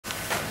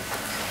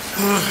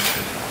Yes.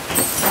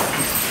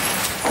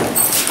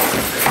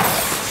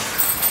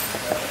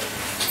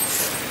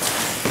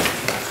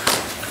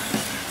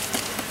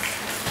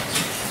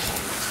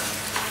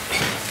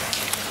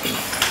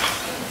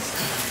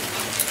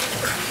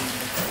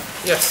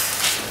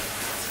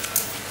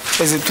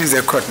 As it please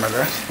the court, my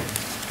lord.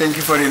 Thank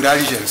you for the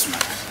indulgence, my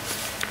lord.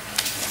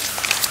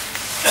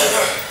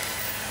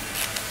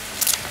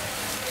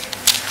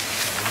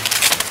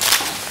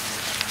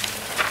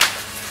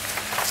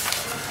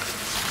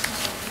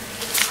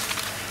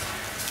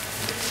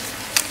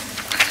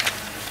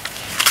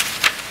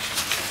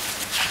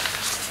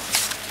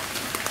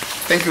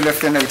 Thank you,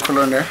 Lieutenant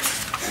Colonel.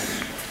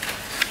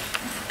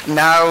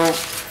 Now,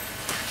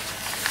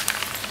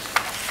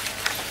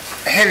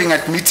 having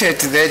admitted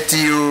that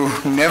you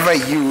never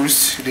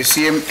used the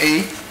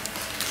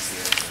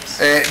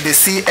the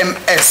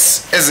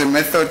CMS as a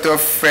method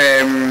of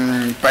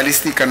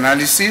ballistic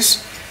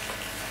analysis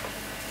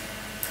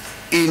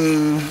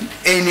in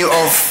any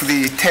of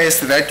the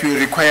tests that you were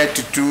required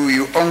to do,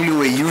 you only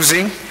were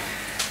using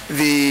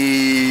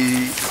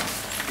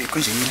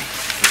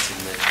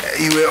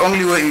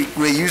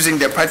were using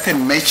the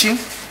pattern matching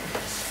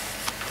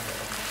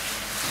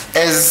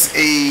as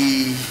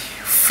a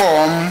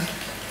form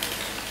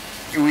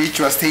which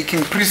was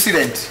taking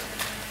precedent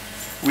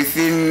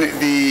within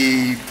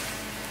the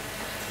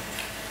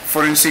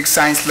forensic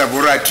science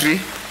laboratory.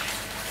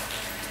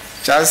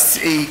 Just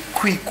a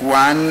quick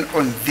one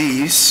on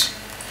this.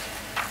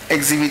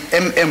 Exhibit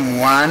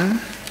MM1,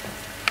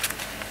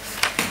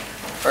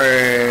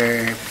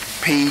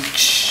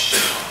 page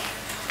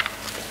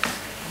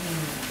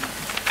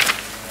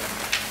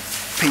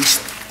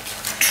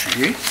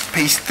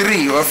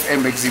 3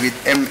 of exhibit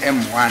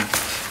MM1.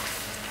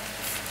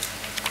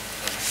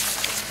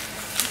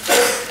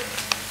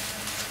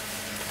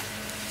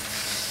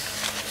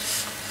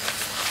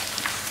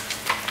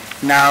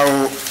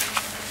 Now,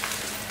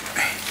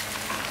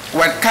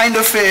 what kind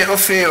of a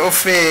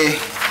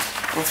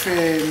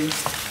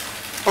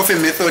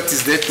method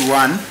is that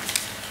one?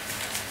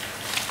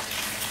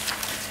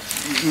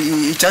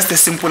 Just a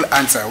simple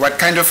answer. What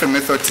kind of a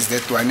method is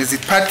that one? Is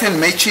it pattern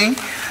matching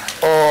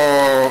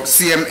or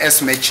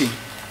CMS matching?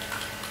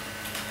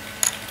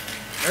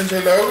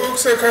 Angela,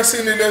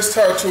 ukusekhasini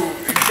lesithathu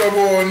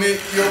inhloboni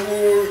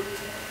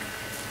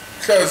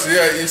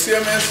yokuhlaziya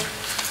i-CMS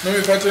noma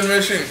i-pattern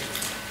matching?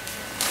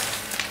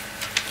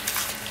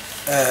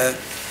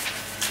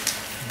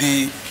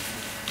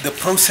 The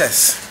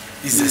process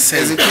is the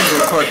same. As it is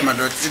the court, my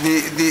lord.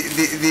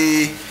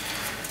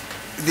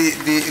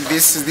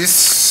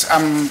 This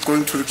I'm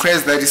going to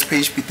request that this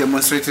page be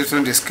demonstrated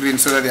on the screen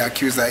so that the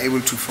accused are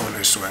able to follow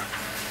as well.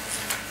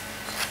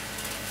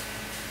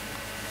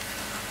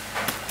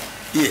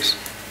 Yes.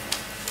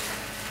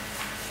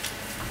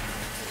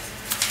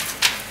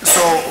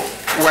 So,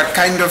 what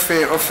kind of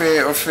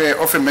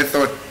a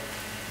method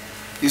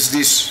is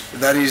this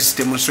that is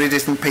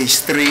demonstrated in page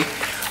 3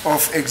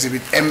 of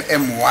exhibit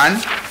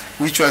MM1,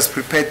 which was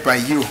prepared by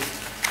you?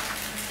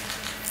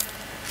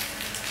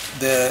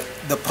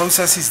 The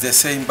process is the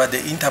same, but the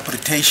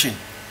interpretation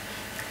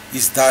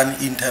is done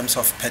in terms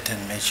of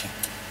pattern matching.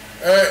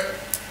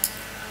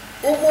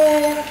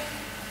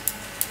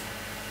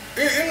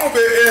 Inqobe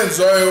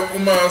enziwayo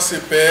uma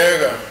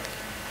sibheka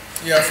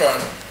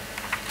iyafana.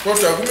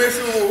 Kodwa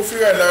kumehluko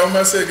ufika la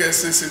uma seke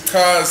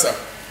sisichaza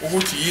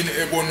ukuthi yini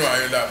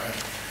ebonwayo lapha.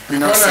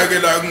 Khona ke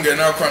la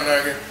kungena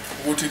khona ke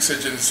ukuthi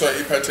kusetshenziswa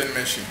i-pattern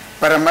matching.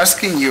 But I'm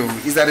asking you,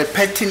 is that a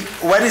pattern,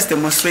 what is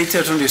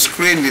demonstrated on the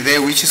screen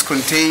there, which is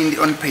contained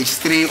on page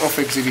 3 of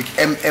exhibit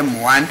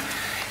MM1,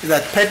 is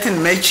that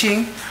pattern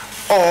matching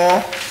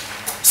or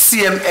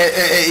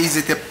is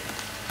it a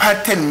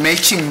pattern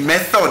matching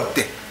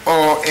method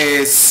or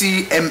a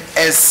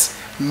CMS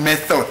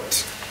method?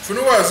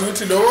 Funa ukwazi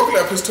ukuthi lokho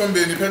kulapha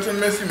isithombeni pattern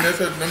matching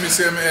method noma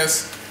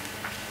CMS.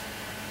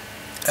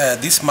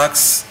 These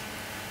marks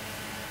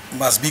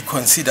must be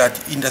considered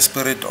in the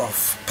spirit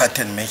of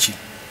pattern matching.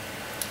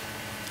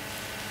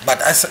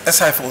 But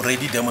as I've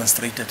already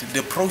demonstrated,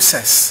 the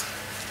process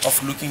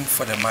of looking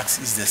for the marks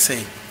is the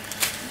same.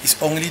 It's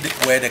only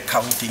where the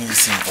counting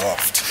is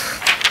involved.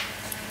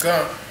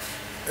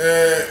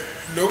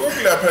 Lokho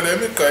kulapha le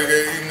migqa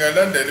ke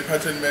ingalandela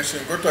i-pattern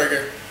matching, kodwa ke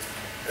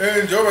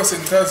njengoba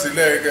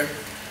sengichazile ke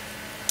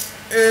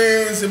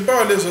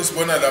izimpawu lezo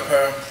sibona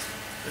lapha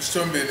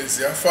esithombeni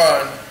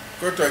ziyafana,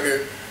 kodwa ke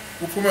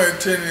kuphuma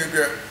ekutheni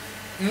ke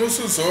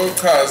umusu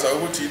uzochaza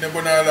ukuthi yini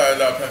ebonakalayo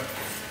lapha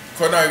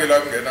khona ke la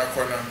kungena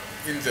khona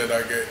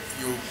indlela ke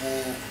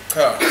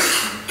yokuchaza.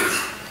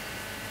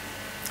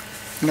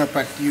 No,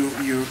 but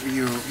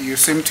you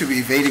seem to be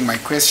evading my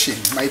question.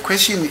 My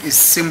question is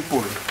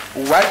simple.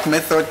 What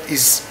method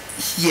is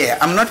here?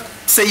 I'm not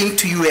saying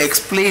to you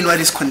explain what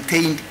is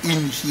contained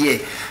in here.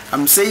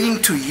 I'm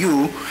saying to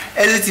you,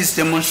 as it is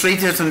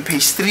demonstrated on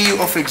page 3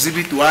 of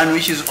exhibit 1,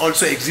 which is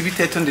also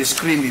exhibited on the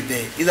screen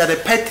there, is that a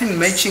pattern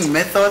matching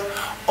method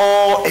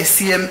or a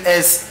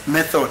CMS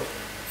method?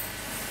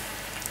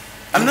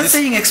 I'm not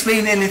saying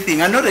explain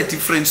anything. I know the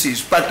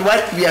differences, but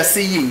what we are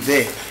saying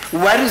there,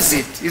 What is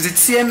it? Is it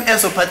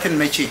CMS or pattern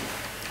matching?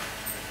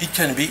 It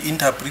can be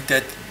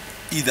interpreted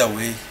either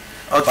way.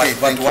 Okay,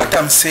 But what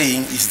I'm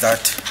saying is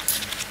that,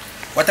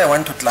 what I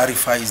want to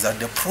clarify is that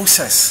the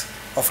process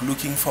of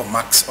looking for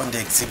marks on the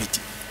exhibit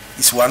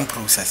is one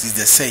process, it's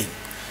the same.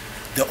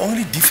 The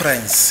only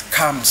difference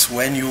comes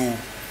when you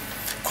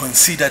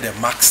consider the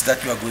marks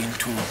that you are going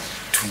to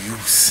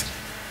use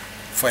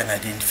for an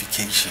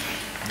identification.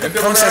 The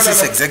process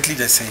is exactly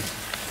the same.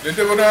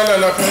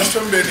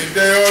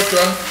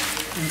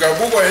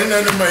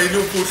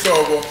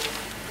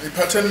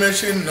 I-pattern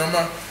matching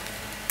noma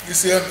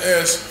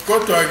i-CMS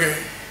kodwa ke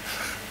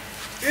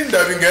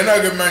indaba ingena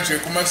ke manje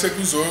kuma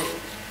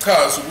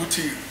sekuzochaza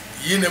ukuthi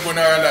yini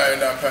ebonakalayo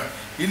lapha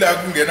ila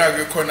kungena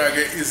ke khona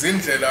ke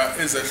izindlela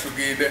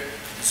ezahlukile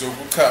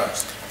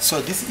zokuchaza.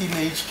 So this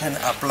image can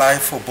apply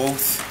for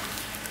both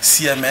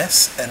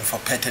CMS and for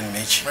pattern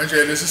matching.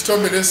 Manje lesi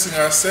sithombe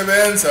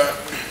lesingasebenza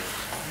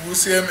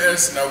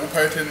ku-CMS na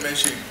ku-pattern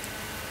matching.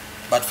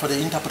 But for the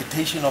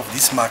interpretation of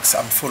these marks,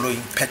 I'm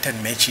following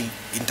pattern matching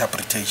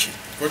interpretation.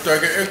 Kodwa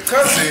ke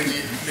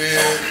ekuchazeni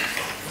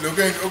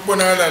lokho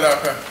okubonakala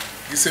lapha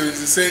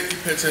ngisebenzise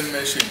i-pattern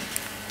matching.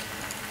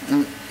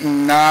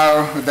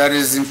 Now, that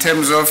is in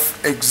terms of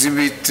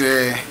exhibit,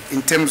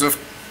 in terms of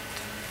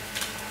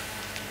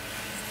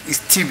is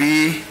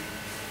TB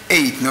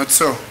 8, not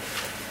so?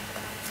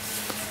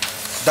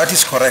 That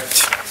is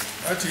correct.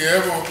 Athi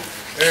yebo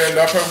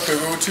lapha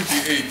kubhekwe u-TB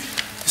 8.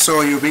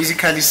 So you're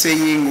basically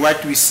saying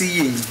what we're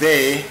seeing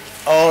there,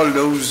 all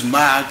those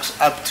marks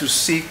up to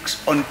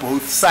 6 on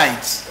both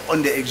sides,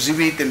 on the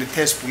exhibit and the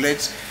test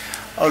bullets,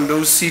 all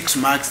those 6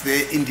 marks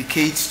there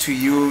indicate to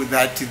you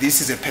that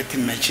this is a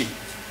pattern matching.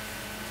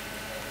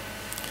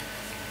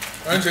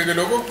 Manje ke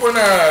lokho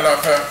kubonakala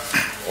lapha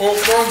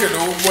konke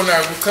lokho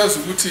kubonayo kuchaza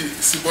ukuthi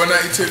sibona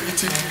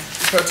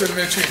i-pattern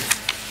matching.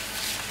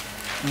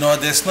 No,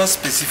 there's no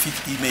specific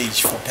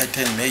image for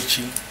pattern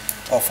matching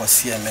or for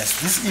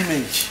CMS. This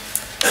image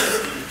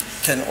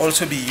can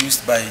also be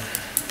used by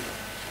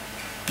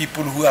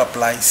people who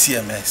apply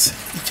CMS.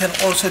 It can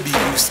also be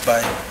used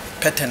by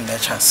pattern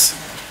matchers.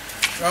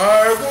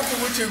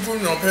 Ukuthi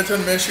kuno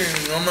pattern matching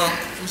noma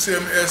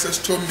u-CMS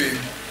esithombeni.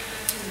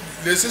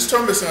 Lesi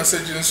sithombe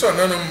singasetshenziswa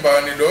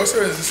nanombani lo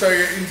osebenzisa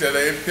indlela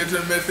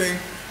ye-pattern matching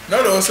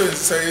nalo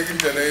osebenzisa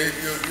indlela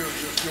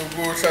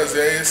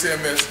yokuhlaziya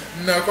ye-CMS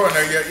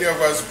nakhona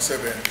iyakwazi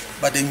ukusebenza.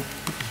 But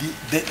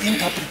the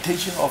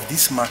interpretation of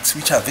these marks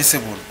which are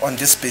visible on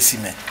this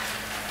specimen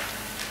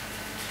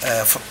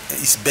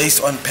is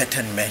based on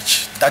pattern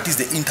match. That is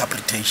the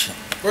interpretation.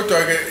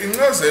 Kodwa ke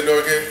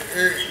incazelo ke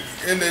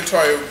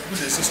elethwayo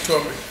kulesi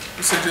sithombe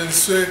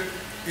kusetshenziswe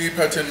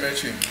i-pattern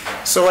matching.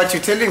 So what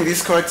you're telling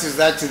this court is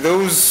that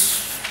those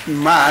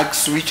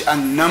marks which are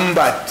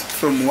numbered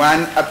from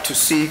 1 up to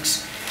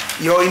 6,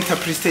 your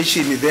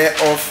interpretation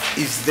thereof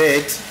is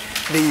that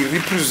they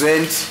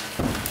represent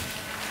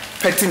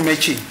pattern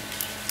matching.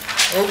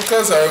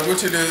 Okuchazayo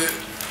ukuthi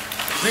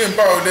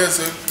izimpawu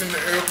lezo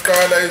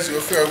yokuqala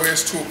eziyofika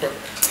kwesithupha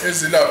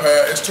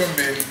ezilapha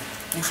esithombeni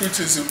kusho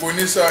ukuthi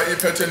zibonisa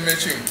i-pattern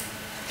matching.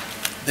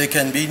 They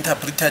can be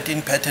interpreted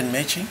in pattern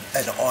matching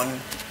and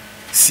on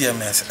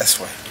CMS as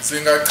well.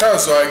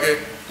 Zingachazwa ke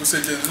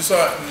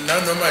kusetshenziswa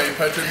nanoma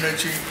i-pattern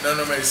matching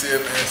nanoma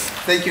i-CMS.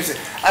 Thank you, sir.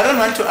 I don't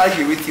want to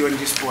argue with you on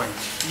this point.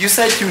 You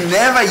said you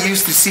never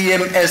used the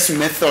CMS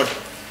method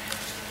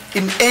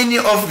in any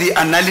of the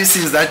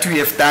analysis that we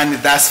have done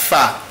thus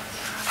far.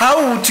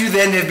 How would you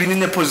then have been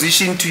in a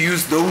position to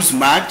use those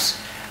marks,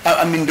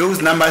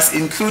 those numbers,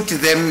 include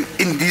them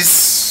in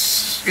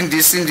this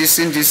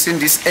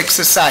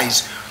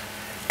exercise,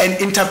 and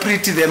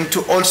interpret them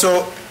to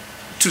also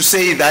to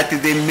say that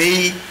they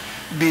may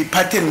be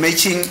pattern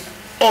matching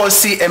or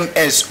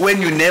CMS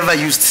when you never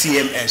used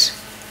CMS?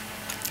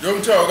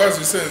 Yomtha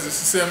akazi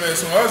usebenzisa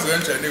CMS ungazi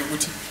kanjani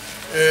ukuthi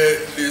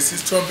lesi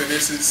sithombe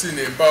lesi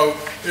sinempawu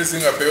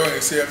ezingabhekwa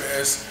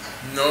nge-CMS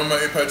noma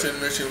i-pattern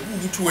matching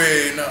ukuthi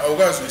wena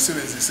awukazi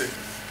uyisebenzise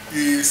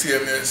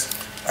i-CMS?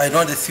 I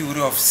know the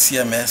theory of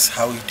CMS,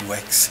 how it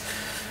works,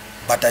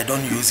 but I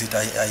don't use it.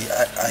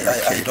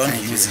 I don't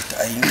use it.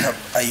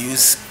 I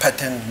use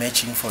pattern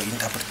matching for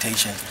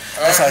interpretation.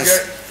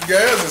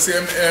 Ngiyayazi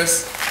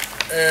CMS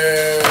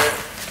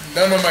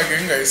nanoma ke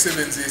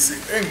ngingayisebenzisi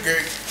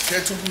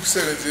engikhetha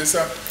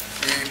ukusebenzisa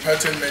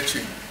i-pattern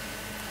matching.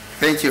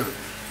 Thank you.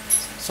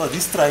 So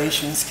these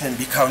striations can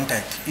be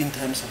counted in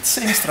terms of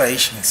same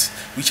striations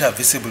which are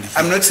visible here.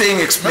 I'm not saying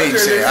explain,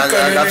 sir.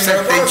 I've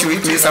said thank you.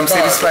 It means I'm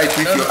satisfied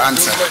with your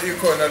answer.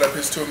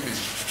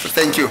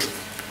 Thank you.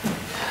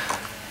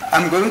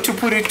 I'm going to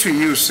put it to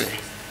you, sir.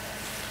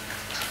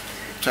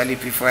 Actually,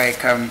 before I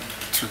come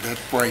to that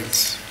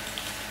point.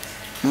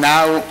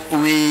 Now,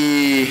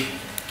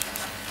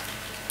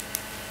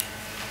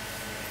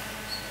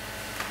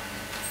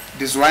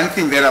 there's one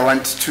thing that I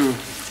want to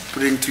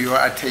bring to your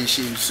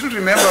attention. So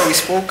remember we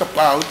spoke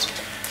about,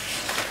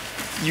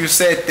 you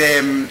said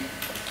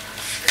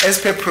as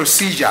per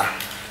procedure,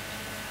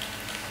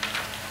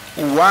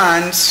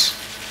 once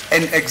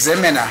an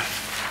examiner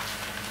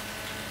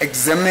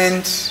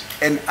examined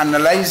and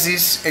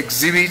analyzes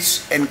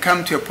exhibits and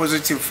come to a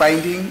positive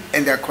finding,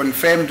 and they are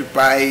confirmed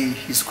by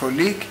his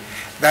colleague,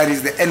 that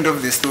is the end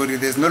of the story.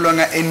 There's no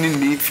longer any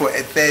need for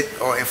a third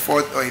or a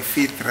fourth or a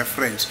fifth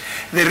reference.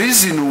 The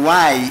reason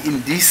why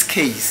in this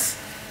case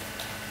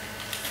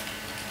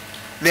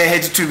there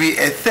had to be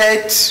a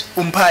third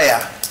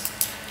umpire,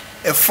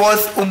 a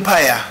fourth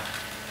umpire,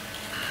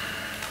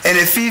 and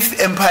a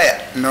fifth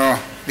umpire, no,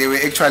 there were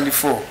actually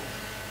four.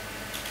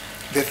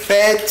 The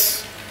third,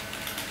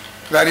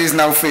 that is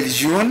now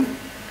Feljun,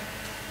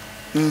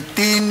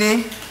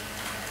 Ntini,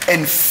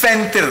 and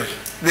Fenter.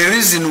 The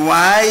reason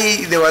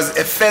why there was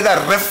a further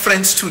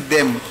reference to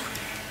them,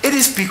 it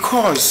is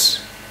because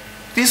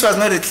this was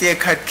not a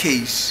clear-cut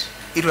case.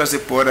 It was a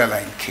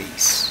borderline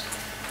case.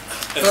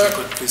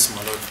 Please,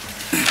 my lord.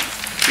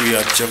 We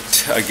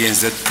object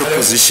against that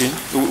proposition.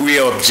 We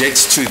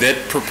object to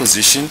that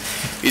proposition.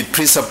 It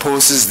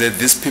presupposes that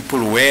these people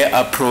were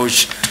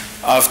approached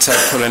after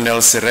Colonel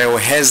Sereo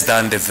has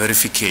done the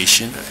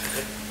verification.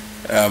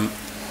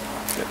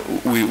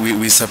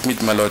 We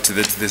submit, my lord,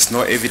 that there's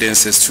no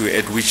evidence as to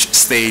at which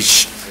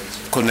stage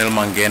Colonel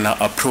Mangena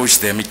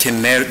approached them. It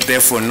can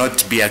therefore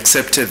not be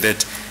accepted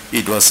that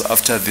it was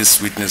after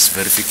this witness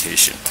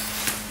verification.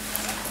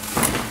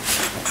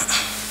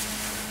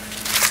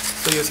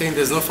 So you're saying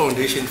there's no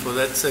foundation for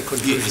that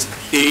conclusion?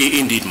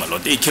 Indeed, my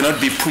lord. It cannot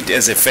be put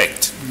as a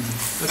fact.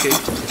 Okay.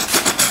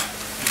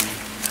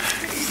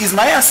 Is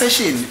my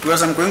assertion,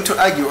 because I'm going to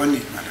argue on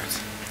it, my lord.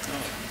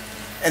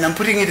 And I'm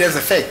putting it as a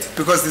fact,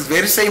 because this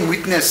very same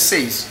witness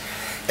says,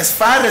 as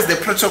far as the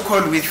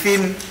protocol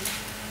within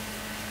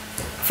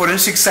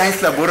forensic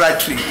science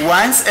laboratory,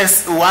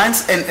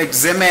 once an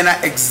examiner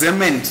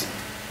examined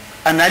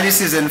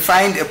analysis and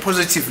find a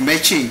positive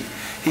matching,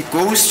 he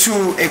goes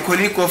to a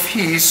colleague of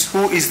his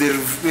who is the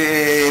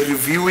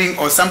reviewing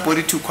or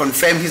somebody to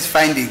confirm his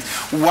finding.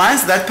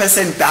 Once that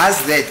person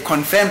does that,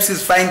 confirms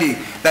his finding,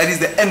 that is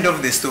the end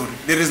of the story.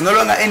 There is no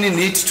longer any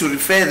need to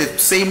refer the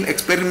same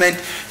experiment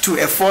to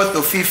a fourth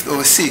or fifth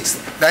or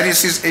sixth. That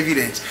is his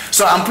evidence.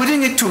 So I'm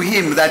putting it to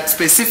him that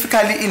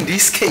specifically in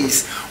this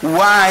case,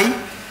 why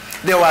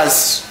there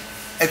was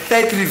a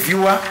third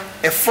reviewer,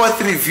 a fourth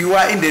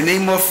reviewer in the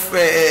name of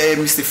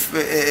Mr.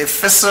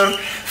 Fesser,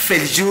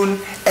 Feljun,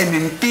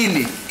 and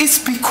Ntini. It's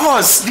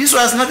because this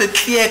was not a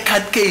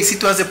clear-cut case.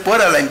 It was a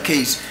borderline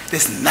case.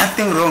 There's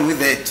nothing wrong with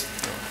that.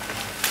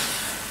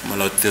 My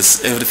lord,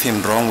 there's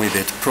everything wrong with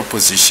that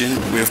proposition.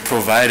 We have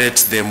provided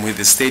them with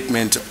the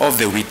statement of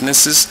the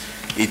witnesses.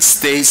 It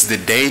states the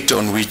date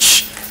on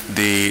which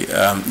they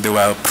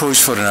were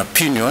approached for an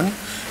opinion,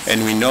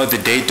 and we know the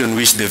date on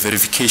which the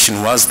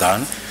verification was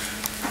done.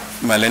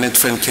 My learned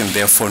friend can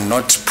therefore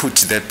not put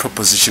that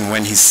proposition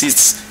when he's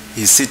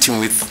sitting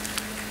with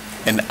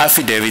an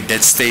affidavit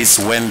that states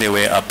when they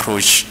were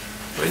approached.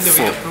 When they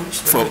were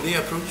approached?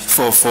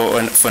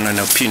 For an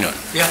opinion.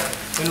 Yeah.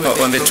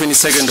 On the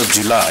 22nd of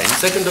July.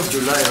 2nd of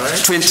July,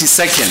 right?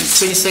 22nd.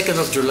 22nd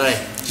of July.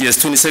 Yes,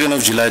 22nd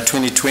of July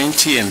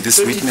 2020, and this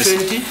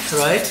 2020, witness.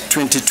 right?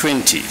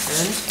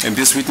 2020. And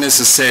this witness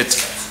has said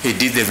he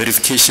did the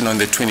verification on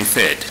the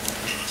 23rd.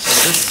 And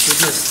this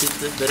witness did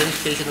the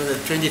verification on the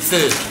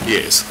 23rd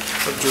yes.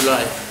 of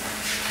July.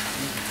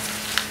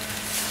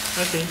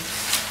 Okay.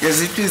 Yes,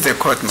 it is the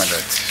court, my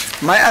lord.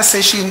 My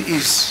assertion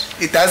is,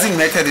 it doesn't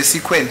matter the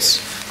sequence.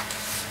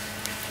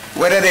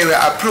 Whether they were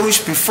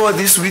approached before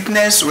this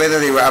witness, whether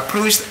they were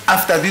approached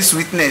after this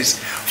witness,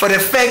 for the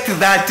fact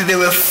that there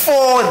were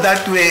four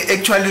that were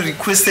actually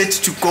requested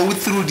to go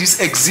through this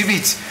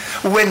exhibit,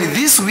 when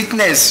this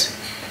witness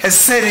has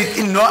said it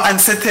in no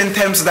uncertain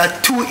terms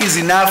that 2 is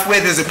enough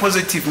where there's a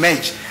positive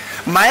match.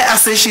 My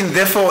assertion,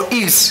 therefore,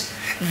 is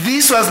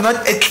this was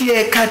not a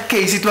clear-cut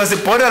case. It was a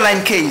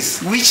borderline case,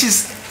 which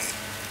is,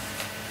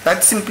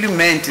 that simply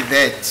meant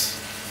that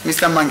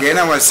Mr.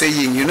 Mangena was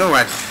saying, you know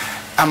what,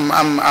 I'm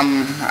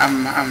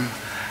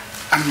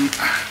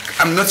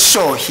not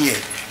sure here.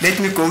 Let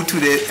me go to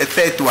the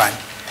third one.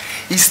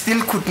 He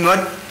still could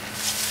not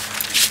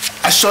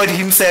assure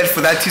himself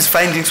that his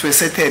findings were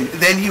certain.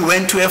 Then he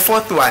went to a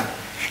fourth one.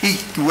 He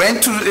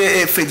went to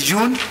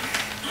Fejun.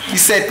 He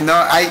said,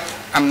 no,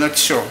 I'm not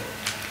sure.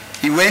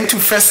 He went to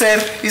Fesser.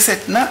 He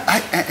said, no,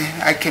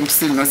 I can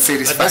still not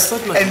satisfy.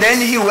 And then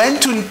he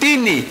went to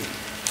Ntini.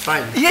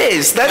 Fine.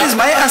 Yes, that is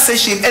my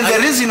assertion. And the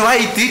reason why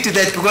he did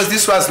that, because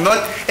this was not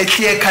a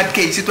clear-cut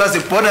case. It was a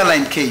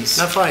borderline case.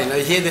 Now, fine.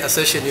 I hear the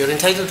assertion. You're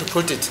entitled to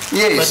put it.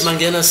 Yes. But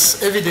Mangena's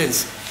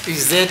evidence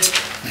is that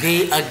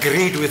they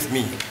agreed with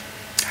me.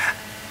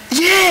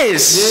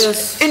 Yes.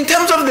 Yes. In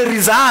terms of the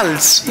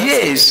results,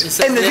 yes.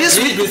 And this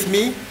agreed with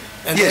me.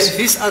 And yes. then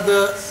this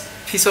other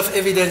piece of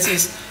evidence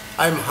is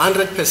I'm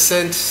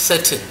 100%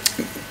 certain.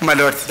 My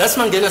lord. That's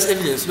Mangena's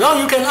evidence.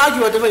 Now you can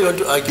argue whatever you want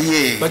to argue.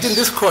 Yes. But in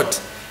this court,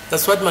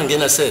 that's what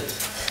Mangena said.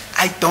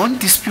 I don't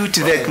dispute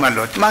that, my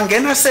lord.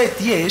 Mangena said,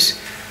 yes,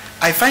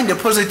 I find a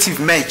positive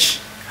match.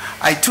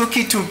 I took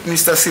it to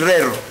Mr.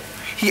 Serero.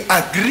 He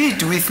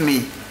agreed with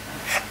me.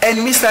 And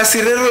Mr.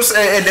 Serero's,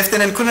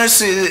 Lieutenant Colonel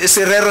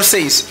Serero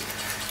says,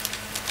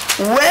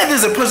 where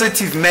there's a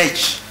positive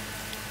match,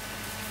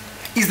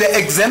 is the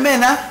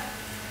examiner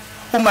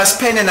who must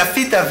pen an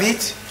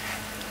affidavit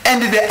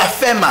and the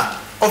affirmer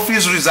of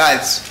his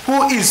results,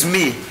 who is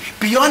me.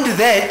 Beyond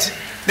that,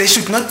 there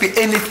should not be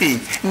anything.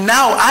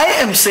 Now, I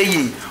am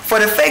saying, for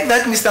the fact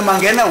that Mr.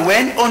 Mangena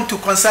went on to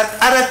consult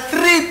other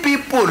 3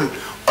 people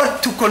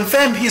to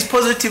confirm his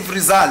positive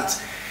results,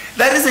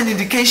 that is an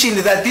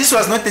indication that this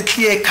was not a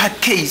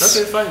clear-cut case.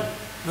 Okay, fine.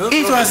 No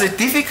It problem. was a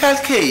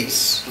difficult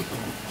case.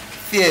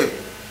 Yeah.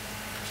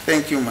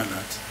 Thank you, my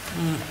lord.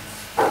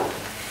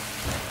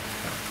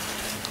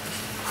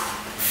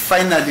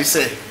 Finally,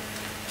 sir,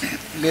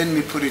 let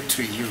me put it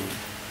to you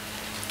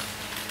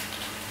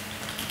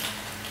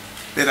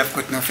that I've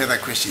got no further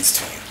questions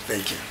to you.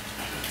 Thank you.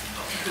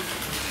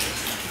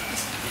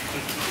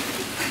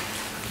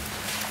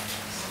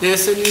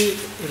 There's any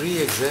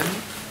re-exam?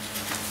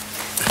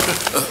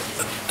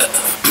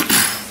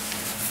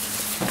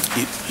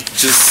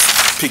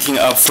 Just picking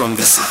up from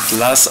this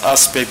last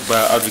aspect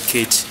by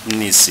Advocate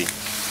Nisi.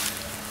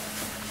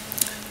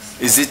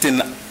 Is it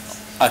an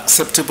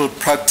acceptable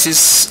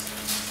practice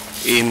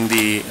in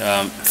the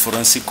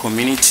forensic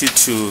community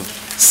to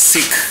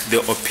seek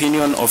the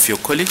opinion of your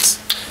colleagues?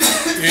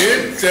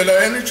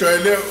 Indlela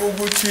enijwayele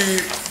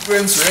ukuthi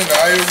kwenziwe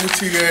ngayo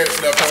ukuthi ke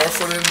lapha kwa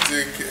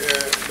forensic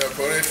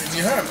laboratory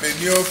nihambe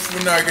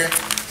niyofuna ke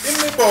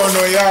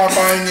imibono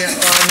yabanye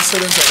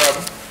abasebenza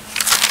nabo.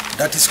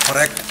 That is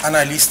correct.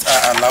 Analysts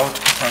are allowed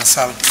to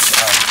consult.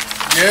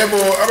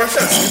 Yebo,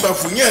 abahlanzi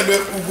bavunyelwe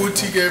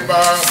ukuthi ke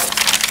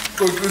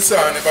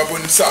baxoxisane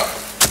babonisane.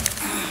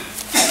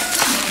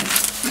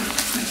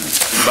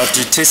 But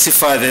you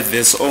testify that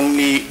there's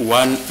only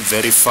one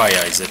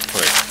verifier, is that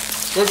correct?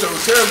 Kodwa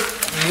uthe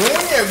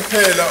munye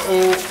kuphela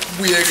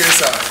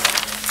obuyekesayo.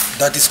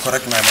 That is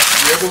correct, my lord.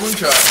 Yebo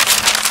kunjalo.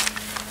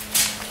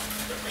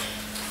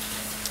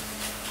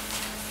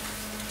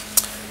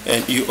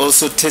 And you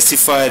also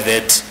testify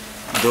that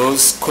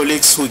those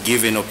colleagues who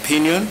give an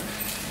opinion,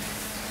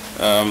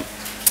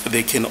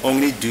 they can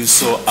only do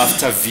so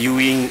after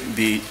viewing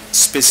the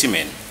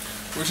specimen.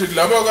 Uthi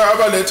labo ke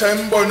abaletha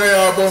imbono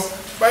yabo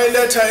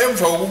bayiletha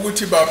emva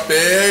kokuthi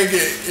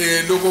babheke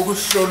lokho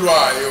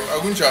kuhlolwayo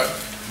akunjalo.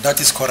 That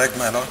is correct,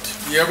 my lord.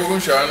 Yebo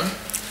kunjalo.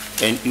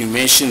 And you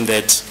mentioned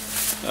that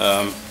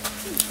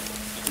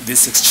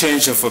this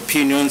exchange of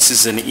opinions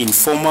is an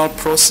informal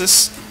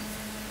process.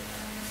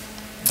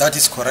 That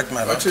is correct,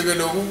 my lord. Bathi ke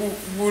lokhu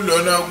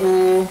kulona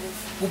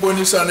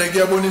kubonisana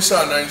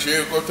kuyabonisana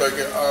nje kodwa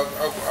ke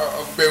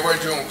akubekwa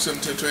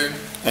njengokusemthethweni.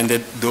 And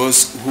that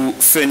those who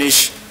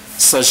furnish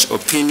such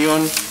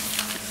opinion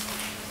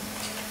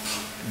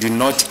do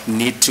not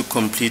need to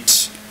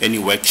complete any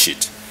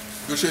worksheet.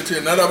 Kusho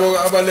nalabo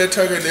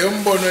abaletha ke leyo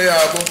mbono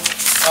yabo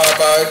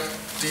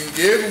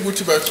abadingeki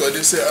ukuthi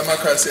bagcwalise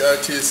amakhasi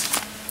athize.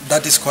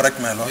 That is correct,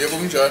 my lord. Yebo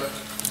kunjalo.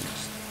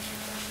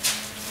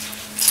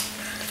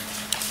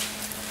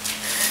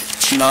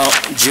 Now,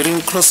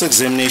 during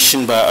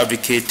cross-examination by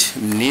Advocate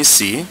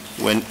Nisi,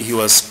 when he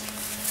was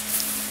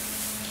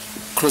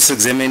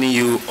cross-examining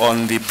you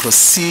on the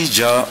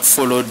procedure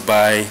followed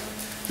by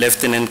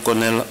Lieutenant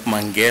Colonel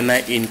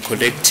Mangena in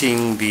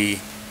collecting the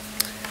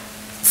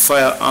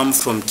firearm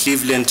from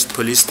Cleveland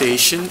Police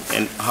Station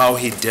and how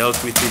he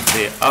dealt with it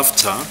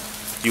thereafter,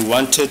 you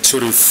wanted to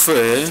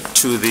refer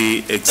to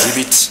the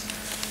exhibit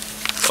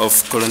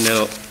of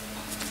Colonel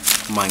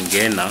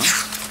Mangena.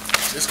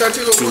 Isikhathi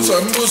lokuzwa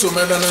umbuzo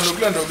mayelana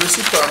nokulanda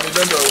kwesibhamu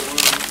ilanda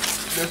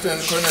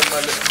Lieutenant Colonel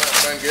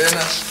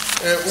Mangena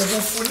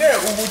ukufune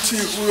ukuthi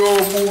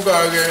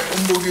uyobuka ke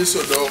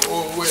umbukiso lo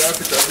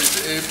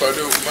we-affidavit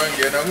ebhalwe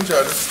uMangena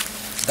kunjalo?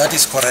 That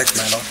is correct,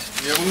 my lord.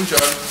 Yebo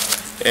kunjalo.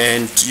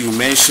 And you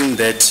mentioned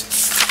that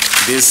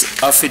this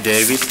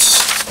affidavit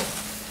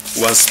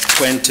was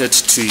pointed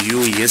to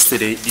you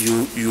yesterday.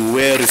 You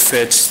were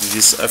referred to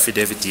this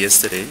affidavit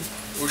yesterday.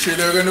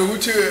 Ushileke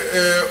nokuthi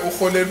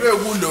uholelwe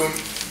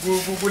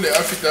kule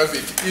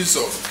affidavit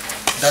izo.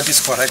 That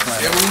is correct, my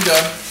lord. Yebo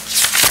kunjalo.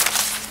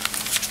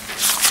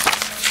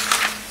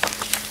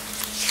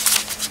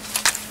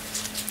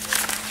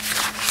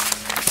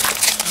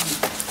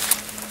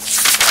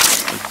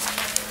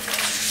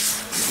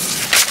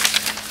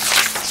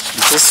 I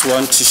just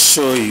want to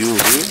show you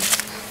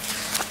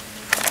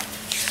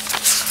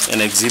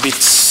an exhibit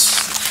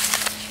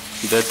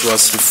that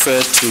was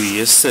referred to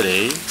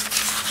yesterday.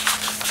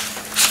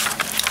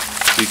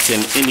 You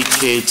can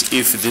indicate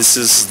if this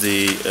is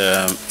the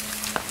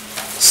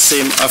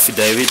same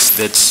affidavit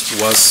that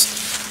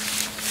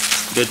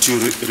you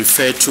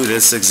referred to.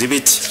 This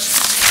exhibit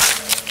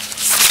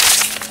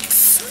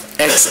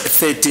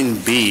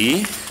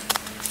X13B.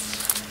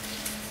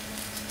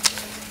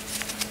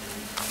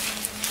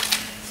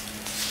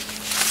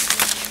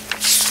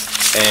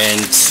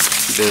 And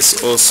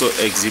there's also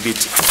exhibit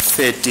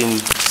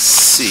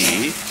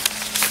 13C.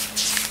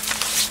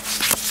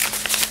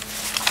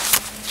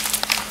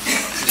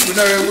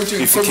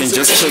 If you can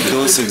just check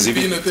those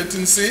exhibits.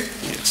 13C.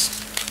 Yes.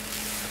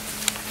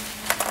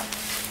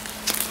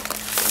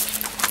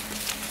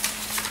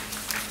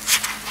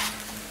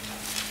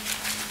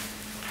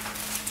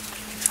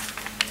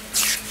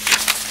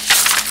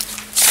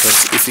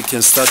 if you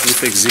can start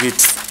with exhibit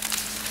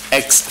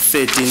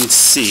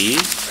X13C,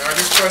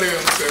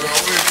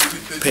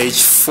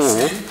 page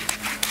 4.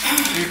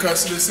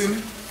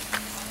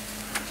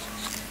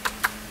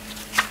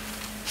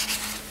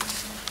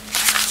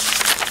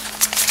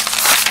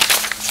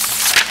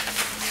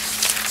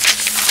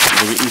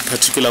 In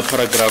particular,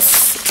 paragraph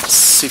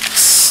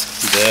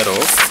 6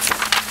 thereof.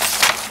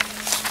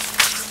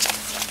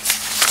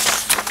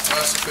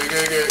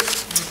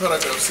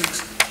 Paragraph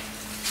 6.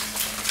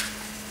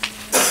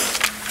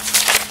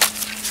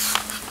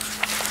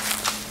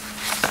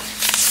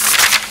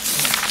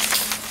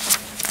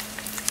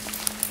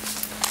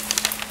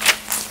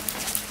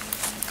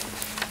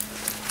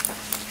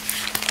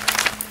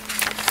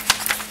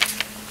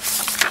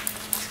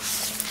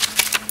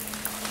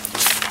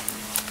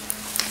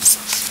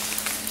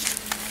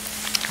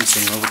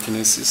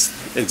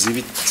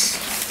 Exhibit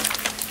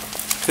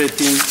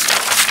 13,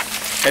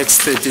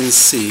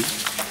 X13C.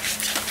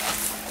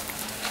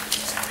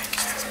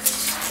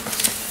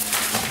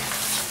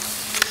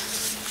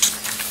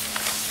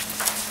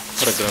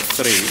 Paragraph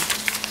 3.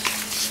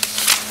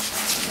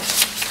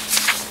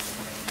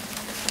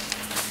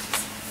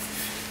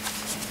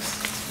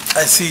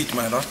 I see it,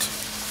 my lord.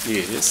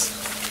 Yes.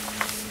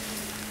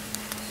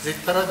 Is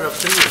it paragraph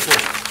 3 or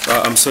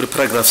 4? I'm sorry,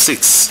 paragraph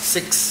 6.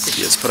 6.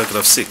 Yes,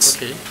 paragraph 6.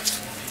 Okay.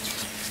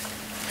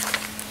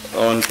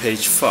 On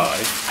page 5.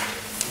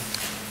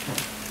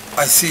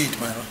 I see it,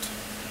 my lord.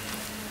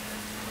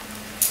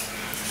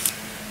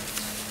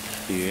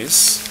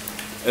 Yes.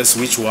 As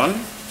which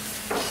one?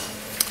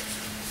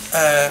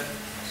 I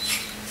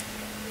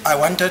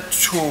wanted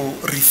to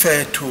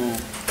refer to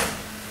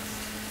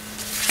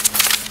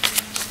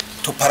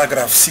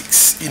paragraph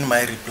 6 in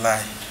my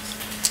reply.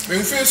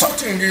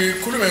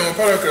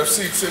 Paragraph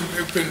 6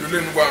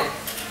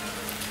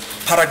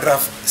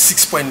 Paragraph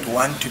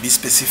 6.1 to be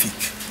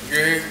specific.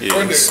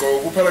 Yes.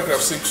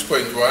 Paragraph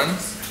 6.1.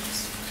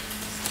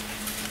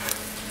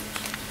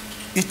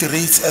 It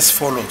reads as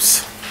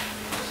follows.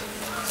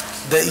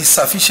 There is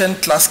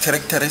sufficient class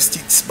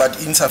characteristics but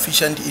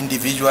insufficient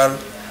individual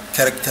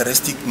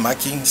characteristic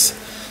markings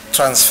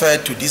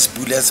transferred to these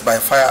bullets by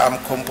firearm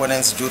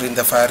components during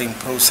the firing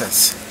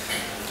process,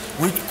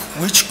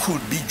 which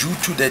could be due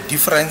to the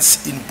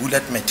difference in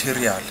bullet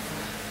material.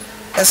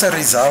 As a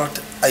result,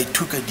 I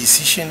took a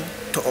decision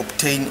to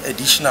obtain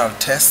additional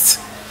tests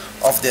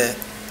of the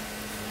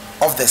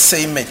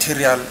same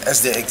material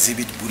as the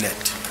exhibit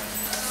bullet.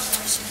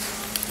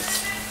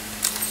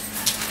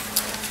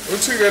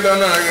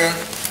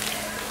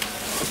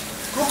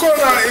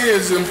 Kukhona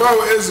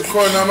izimpawu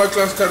ezikhona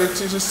ama-class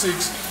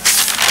characteristics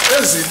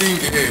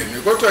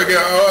ezilingene kodwa ke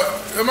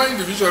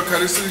ama-individual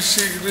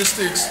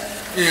characteristics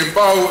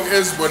izimpawu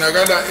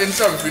ezibonakala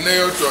enhlamvini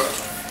eyodwa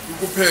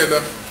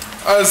kuphela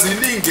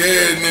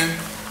azilingene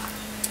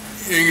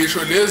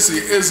ngisho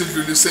lezi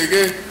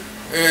ezidluliseke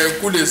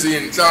kulezi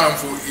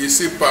inhlamvu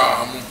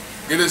isibhamu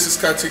ngelesi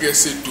sikhathi ke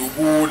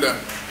sidubula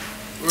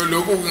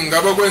lokhu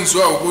kungaba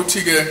kwenziwa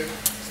ukuthi ke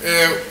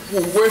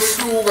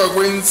ukwehluka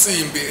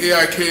kwentsimbi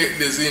eyakhe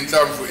lezi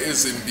inhlamvu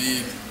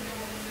ezimbili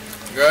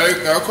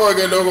ngakho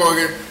ke lokho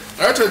ke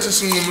ngathatha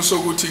isinqumo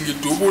sokuthi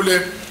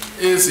ngidubule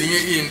ezinye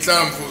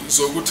inhlamvu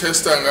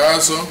zokutesta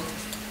ngazo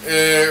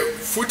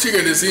futhi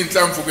ke lezi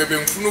inhlamvu ke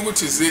bengifuna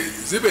ukuthi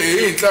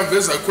zibe inhlamvu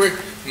ezakhwe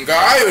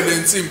ngayo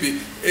lentsimbi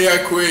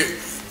eyakhe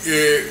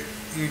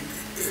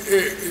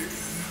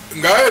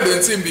ngayo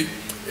lentsimbi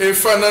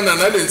efanana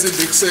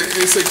nalentsimbi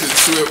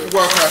esetshenziswe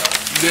ukwakha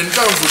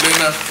lenhlamvu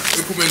lena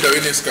ephuma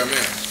endaweni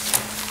yesigameko.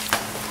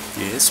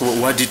 Yes,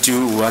 what did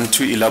you want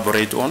to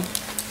elaborate on?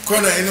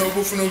 Khona yini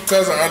obufuna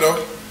ukuchaza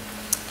ngalo?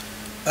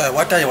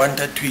 What I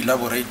wanted to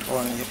elaborate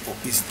on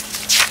is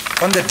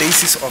on the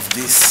basis of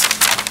this.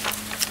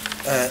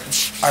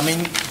 I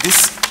mean,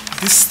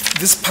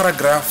 this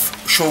paragraph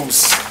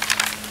shows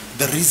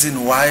the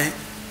reason why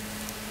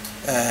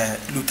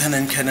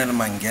Lieutenant Colonel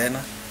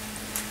Mangena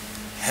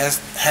has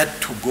had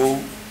to go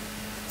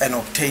and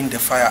obtain the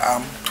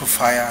firearm to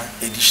fire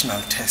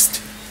additional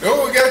test.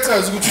 Lokho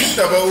kuyachaza ukuthi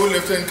indaba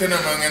uLieutenant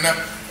Colonel Mangena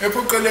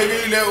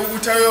ephoqelekile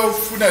ukuthi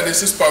ayofuna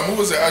lesi sibhamu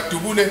ukuze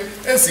adubule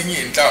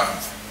ezinye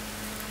inhlamvu.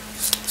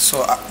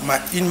 So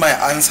in my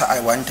answer I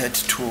wanted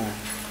to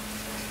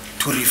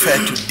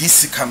refer to these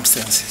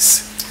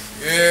circumstances.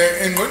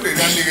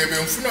 Engqondweni yami ke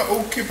bengifuna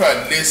ukukhipha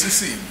lesi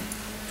simo.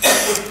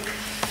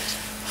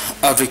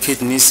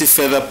 Advocate Nisi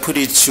further put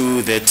it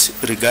to that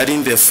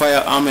regarding the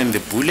firearm and the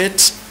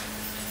bullet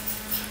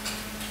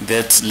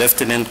that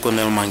Lieutenant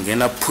Colonel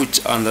Mangena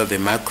put under the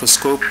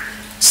microscope,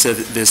 said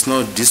there's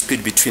no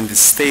dispute between the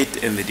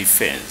state and the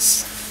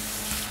defense.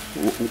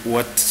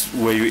 What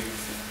were you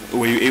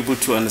able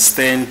to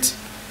understand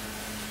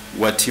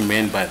what he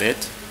meant by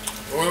that?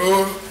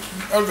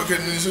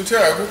 Advocate Nisi uthe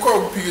akukho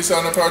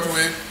ukuphikisana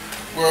phakathi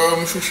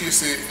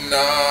kwamshushisi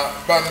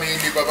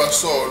nabameli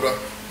babasolwa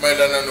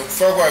mayelana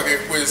nokufakwa ke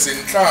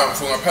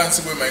kwezinhlamvu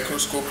ngaphansi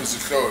kwemicroscope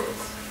izihlolo.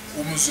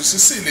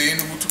 Umzwisisile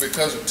yini ukuthi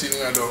bechaza ukuthini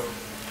ngalokho?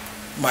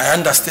 My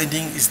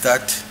understanding is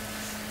that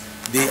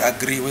they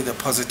agree with the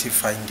positive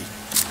finding.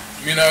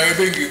 mina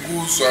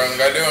ebengikuzwa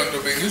ngaleyo nto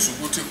bengizwa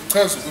ukuthi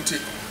kuchaza ukuthi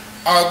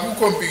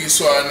akukho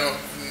mpikiswano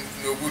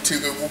nokuthi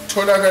ke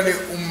kutholakale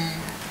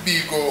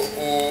umbiko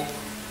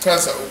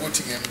ochaza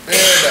ukuthi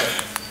ngempela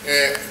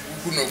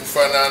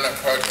kunokufanana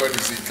phakathi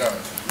kwalezi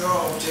zinhlamvu. No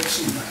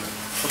objection.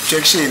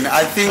 Objection.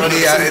 I think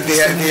they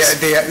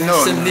are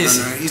no,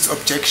 it's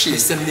objection.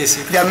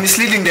 They are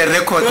misleading the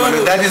record.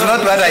 No, that is not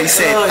what I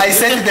said. I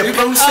said the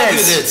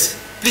process.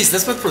 Please,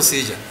 that's not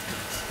procedure.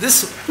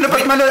 No,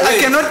 but Mano, I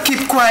cannot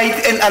keep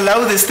quiet and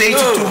allow the state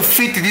to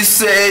fit this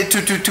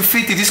to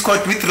fit this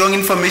court with wrong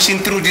information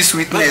through this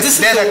witness.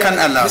 That I can't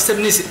allow. Mr.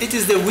 Mnisi, it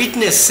is the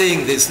witness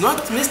saying this,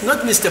 not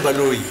Mr.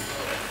 Baloyi.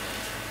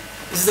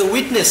 It's the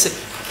witness.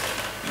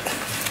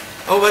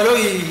 Oh,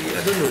 Baloyi,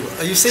 I don't know.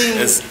 Are you saying?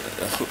 Yes,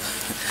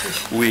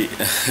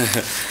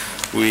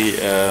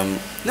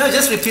 No,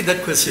 just repeat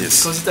that question,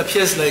 yes. Because it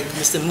appears like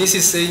Mr. Mnisi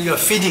is saying you are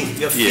feeding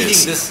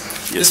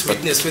this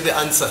witness with the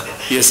answer.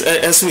 Yes,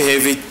 as we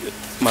have it,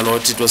 my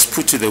lord, it was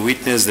put to the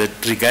witness that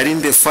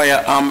regarding the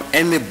firearm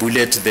and the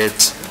bullet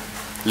that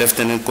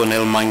Lieutenant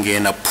Colonel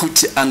Mangena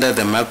put under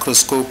the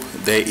microscope,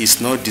 there is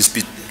no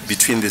dispute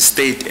between the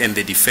state and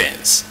the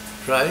defense.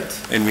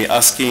 Right. And we're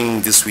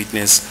asking this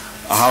witness,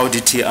 how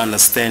did he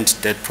understand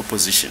that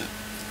proposition?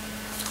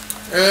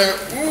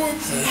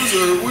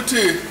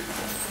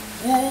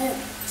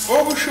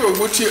 Okusho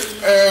ukuthi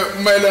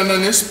mayelana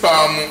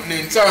nesibhamu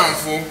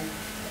nenhlamvu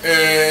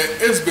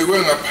ezibekwe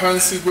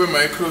ngaphansi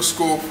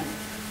kwe-microscope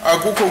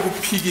akukho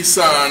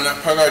kuphikisana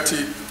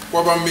phakathi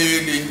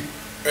kwabameli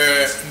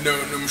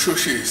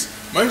nomshoshisi.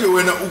 Manje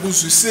wena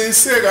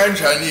ukuzwisise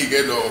kanjani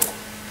ke lokho?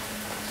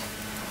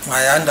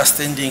 My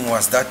understanding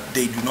was that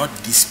they do not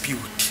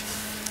dispute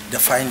the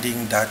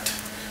finding that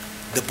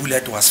the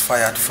bullet was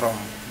fired from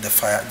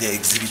the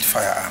exhibit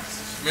firearm.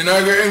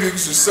 Mina ke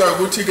engikuzwisisa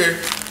ukuthi ke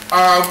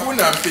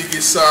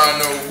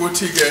akunampikisano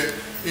ukuthi ke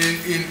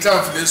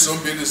inhlamvu lezi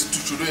zombili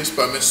zidutshulwe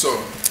isibhamu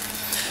esona.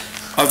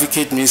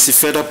 Advocate Mnisi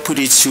further put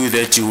it to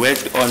that you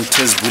worked on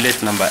test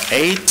bullet number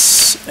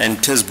 8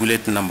 and test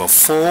bullet number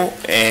 4,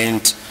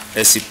 and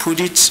as he put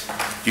it,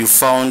 you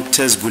found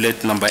test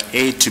bullet number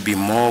 8 to be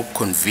more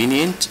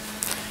convenient.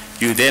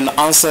 You then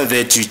answered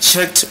that you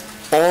checked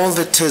all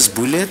the test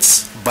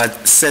bullets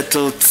but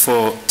settled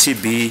for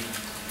TB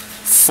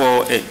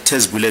for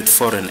test bullet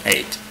 4 and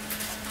 8.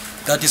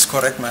 That is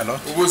correct, my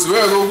lord.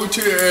 Ukuziweka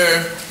ukuthi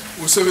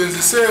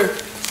usebenzise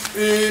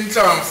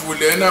inhlamvu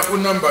lena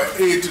unumber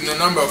 8 no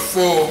number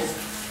 4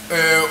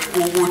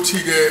 ukuthi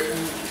ke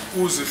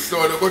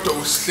uzihlole kodwa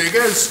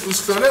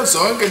usihlole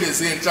zonke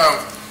lezi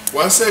inhlamvu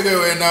waseke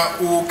wena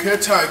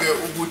ukhetha ke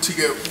ukuthi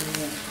ke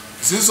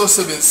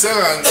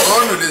zizosebenziseka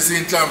ngcono lezi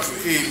inhlamvu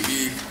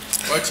ezimbili.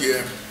 What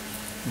yeah?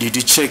 Did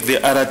you check the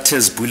other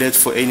test bullet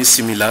for any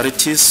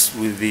similarities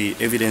with the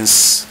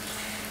evidence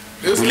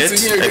bullet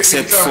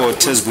except for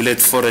test bullet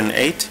 4 and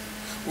 8?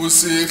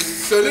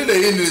 Usihlolile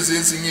yini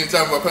ezinye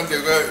inhlamvu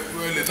ngaphandle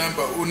kwele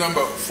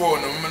number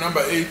 4 noma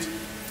number 8?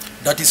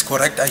 That is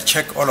correct. I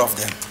checked all of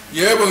them.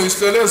 Yebo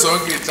ngihlole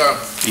zonke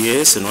inhlamvu.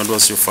 Yes, and what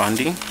was your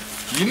finding?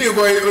 Yini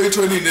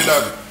oyitholile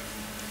lapha?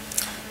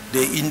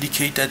 They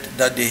indicated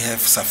that they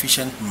have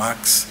sufficient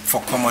marks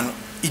for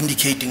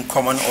indicating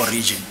common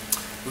origin.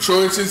 Usho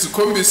ukuthi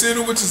sikhombisile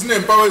ukuthi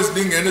sinempawu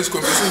ezilingene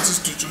esikhombisa ukuthi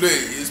sidutshulwe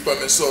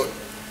isibhamu esona.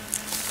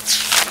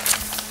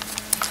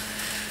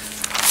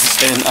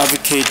 And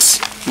Advocate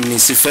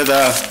Mnisi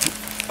further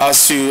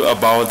asked you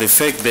about the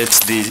fact that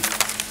the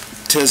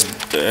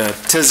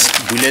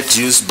test bullet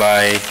used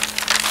by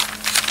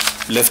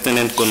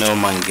Lieutenant Colonel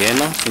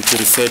Mangena, which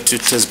referred to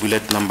test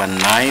bullet number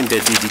 9,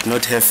 that it did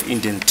not have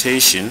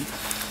indentation.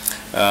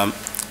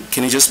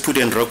 Can you just put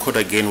in record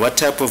again what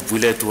type of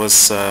bullet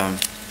was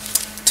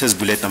test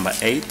bullet number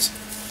 8?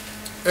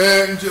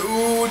 And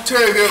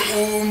uteke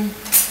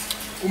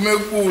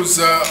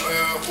umekuza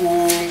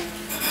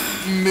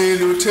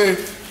umeli uthe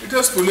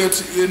test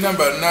bullet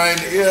number 9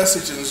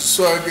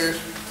 eyasetshenziswa ke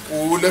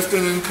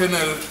Lieutenant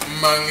Colonel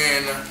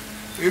Mangena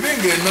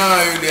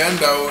ibingenayo le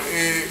ndawo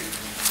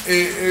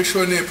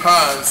eshone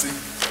phansi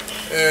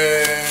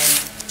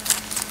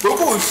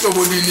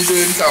ngokuhlobo lini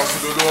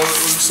lenhlamvu lo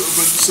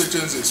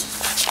olusetshenziswa.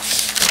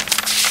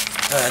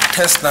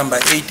 Test number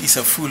 8 is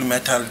a full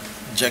metal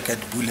jacket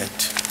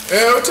bullet.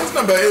 Test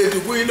number 8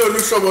 kuyilolu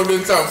hlobo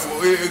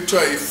lwenhlamvu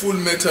ekuthiwa i-full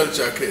metal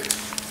jacket.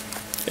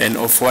 And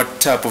of what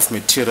type of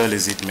material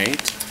is it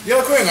made?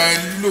 Yakho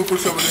engayiluphi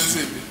uhlobo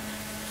lensimbi?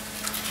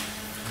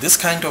 This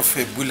kind of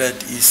a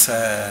bullet is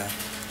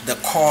the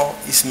core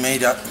is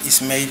made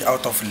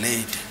out of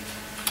lead.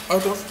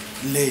 Out of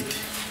lead.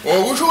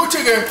 Okusho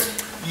ukuthi ke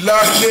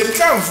la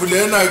lenhlamvu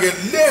lena ke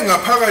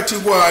lengaphakathi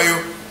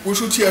kwayo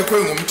kusho ukuthi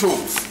yakho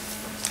ngomthofu.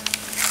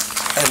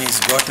 And it's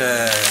got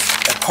a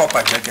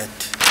copper jacket.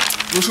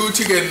 Kusho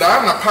ukuthi ke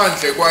la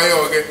ngaphandle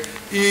kwayo ke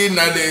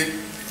inale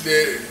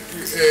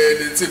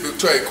lensipho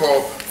kuthiwa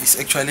i-copper. It's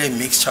actually a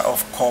mixture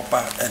of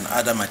copper and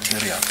other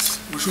materials.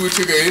 Kusho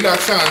ukuthi ke ila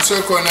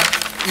hlanganiswe khona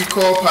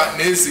i-copper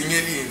nezinye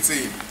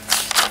izinsimbi.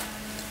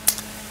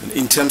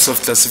 In terms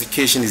of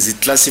classification, is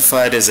it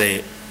classified as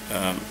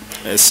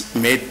as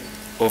made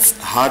of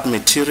hard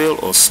material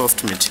or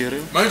soft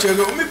material? Manje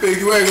ke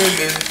umibhekiwe ke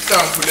le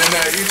nhlamvu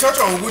lena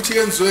ithathwa ngokuthi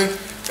yenziwe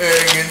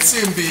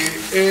ngentsimbi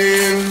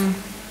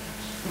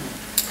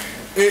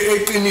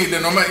eqinile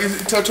noma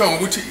ithathwa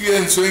ngokuthi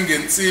yenziwe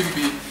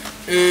ngentsimbi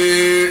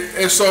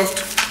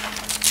soft.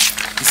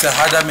 It's a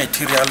harder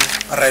material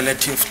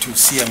relative to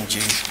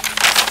CMJ.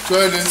 So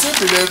le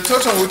ntsimbi le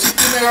ithathwa ngokuthi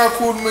iqine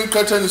kakhulu uma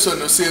iqhathaniswa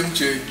no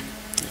CMJ.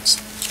 Yes.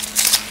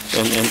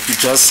 And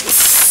just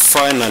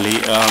finally,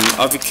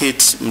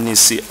 Advocate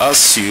Mnisi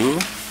asks you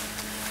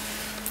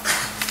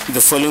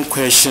the following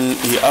question.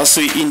 He asks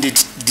you in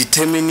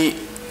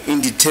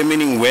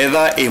determining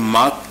whether a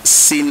mark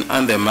seen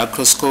under a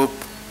microscope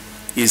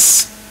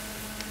is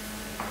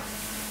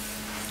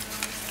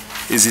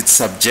it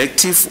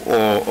subjective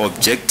or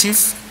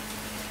objective?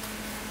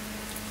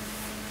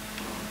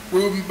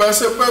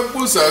 Base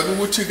babuza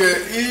ukuthi ke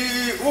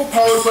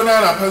uphawu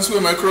olubonakala ngaphansi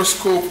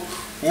kwe-microscope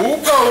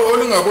uphawu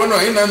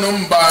olungabonwa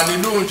yinanombani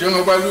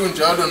lunjengoba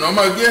lunjalo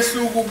noma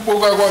kuyehluka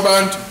ukubuka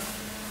kwabantu.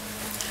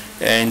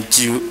 And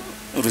you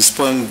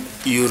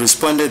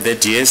responded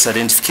that yes,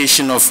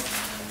 identification of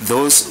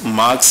those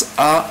marks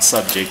are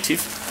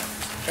subjective.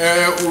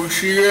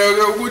 Ushiye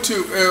ke ukuthi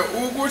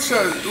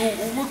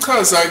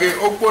ukuchaza ke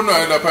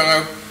okubonwayo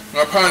lapha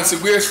ngaphansi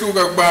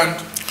kuyehluka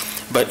kubantu.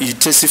 But you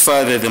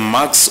testify that the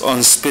marks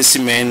on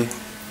specimen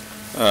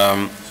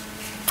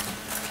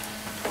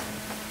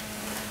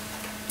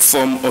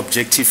form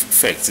objective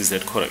facts, is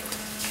that correct?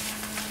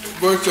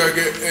 Kodwa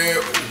ke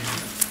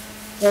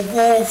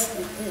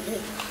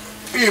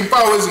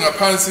impawu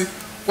ezingaphansi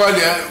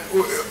kwale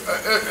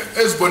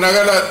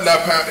ezibonakala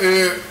lapha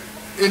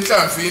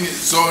enhlamvini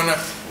zona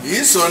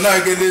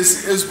yizona ke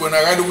lezi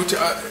ezibonakala ukuthi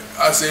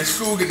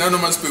azehluki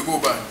nanoma sibheke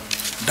ubani.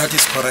 That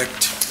is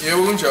correct.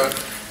 Yebo kunjalo.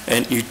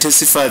 And you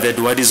testify that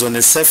what is on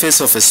the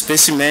surface of a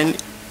specimen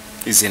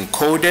is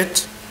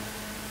encoded.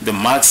 The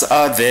marks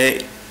are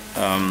there,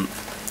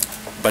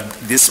 but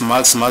these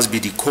marks must be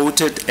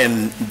decoded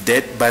and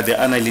that by the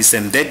analyst,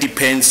 and that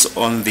depends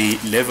on the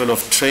level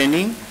of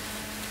training,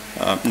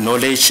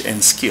 knowledge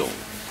and skill.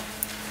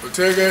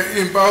 Uteke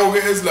impawu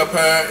ke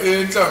ezilapha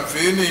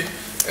enhlamvini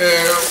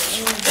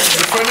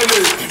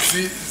kufanele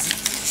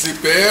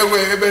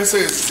zibhekwe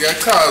ebese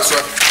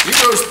ziyachazwa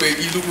yilo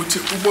sibhekile ukuthi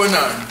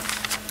ubonani.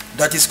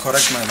 That is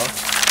correct, my lord.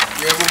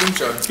 Yebo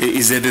kunjalo.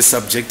 Is there the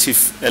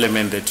subjective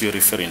element that you're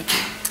referring to?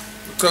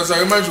 Uchaza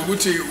ke manje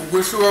ukuthi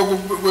ukwehluka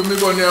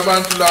kwemibono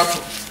yabantu lapho.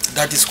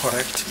 That is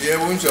correct.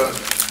 Yebo kunjalo.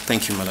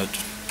 Thank you, my lord.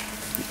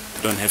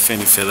 Don't have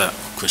any further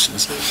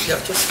questions. Yeah,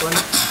 just one.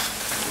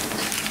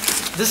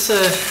 This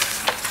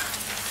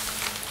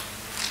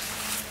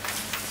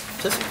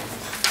just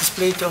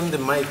display it on the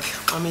mic.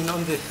 I mean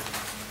on the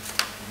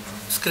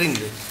screen.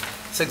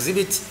 It's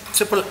exhibit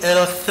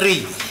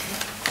LL3.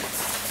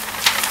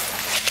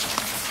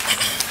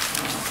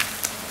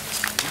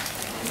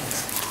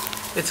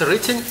 It's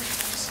written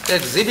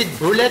exhibit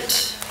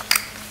bullet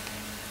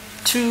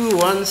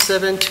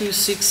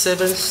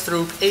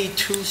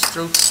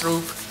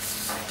 217267/A2//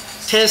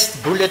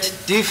 test bullet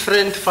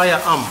different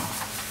firearm.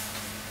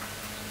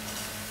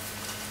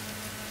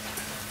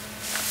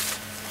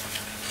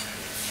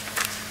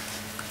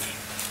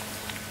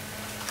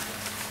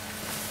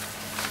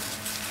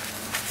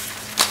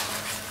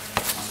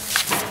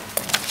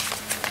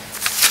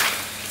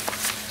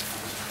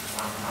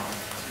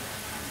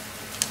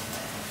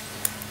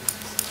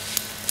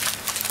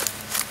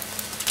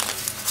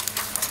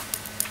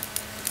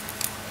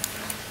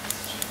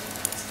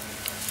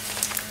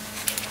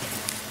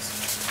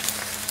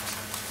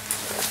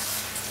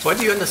 What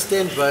do you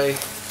understand by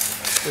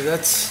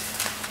that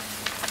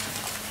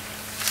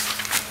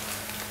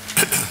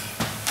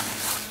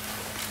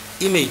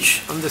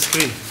image on the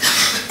screen?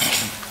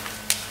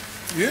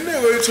 Yini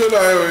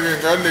oyitholayo ke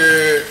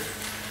ngale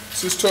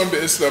sisithombe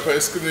esilapha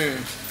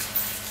escreen?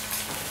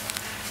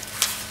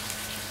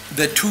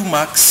 The two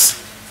marks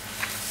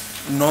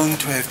known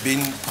to have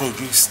been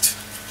produced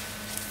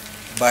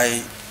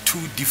by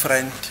two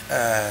different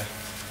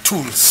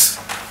tools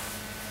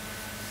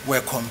were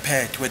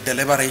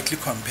deliberately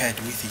compared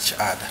with each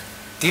other.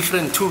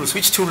 Different tools.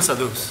 Which tools are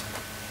those?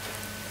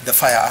 The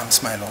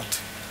firearms, my lord.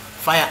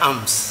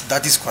 Firearms.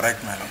 That is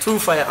correct, my lord. Two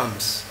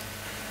firearms.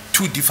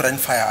 Two different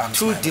firearms.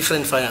 Two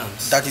different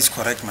firearms. That is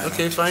correct, my lord.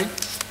 Okay, fine.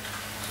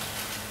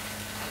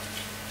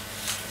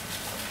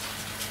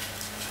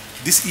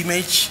 This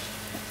image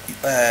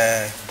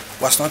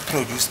was not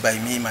produced by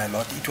me, my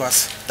lord.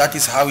 That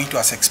is how it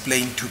was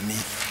explained to me.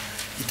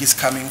 It is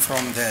coming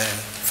from the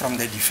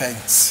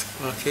defense.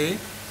 Okay.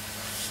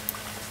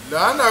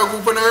 Lana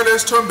kubonakala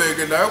isithombe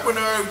ke la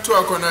kubonakala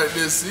kuthiwa khona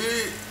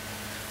lezi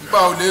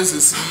mpawu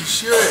lezi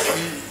sishiye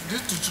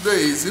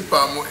lidutshulwe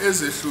izibhamu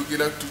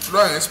ezehlukile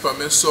kudutshulwa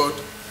ngesibhamu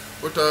esodwa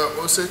kodwa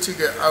osethi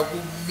ke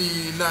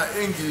akumina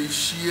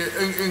engishiye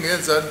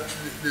engenza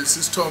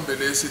lesi sithombe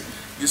lesi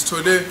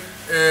ngisithole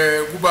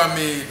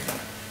kubameli.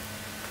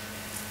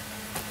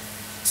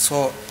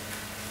 So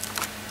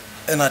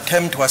an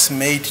attempt was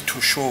made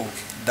to show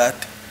that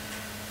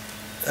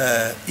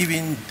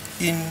even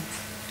in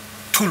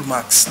tool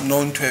marks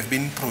known to have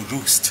been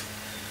produced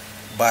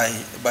by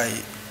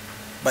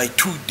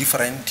two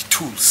different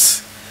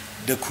tools,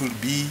 there could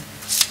be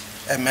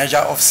a measure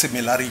of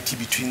similarity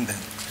between them.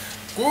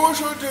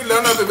 kusho ukuthi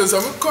lana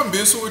bebezama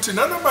ukukhombisa ukuthi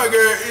nanoma ke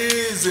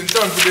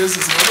izinhlamvu lezi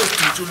zingabe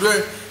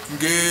zidutshulwe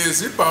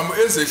ngezibhamu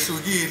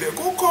ezehlukile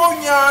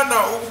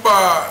kukhonyana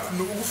ukuba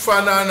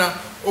ukufanana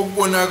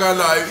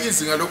okubonakalayo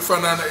izinga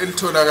lokufanana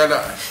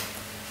elitholakalayo.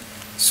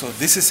 So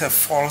this is a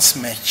false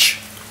match.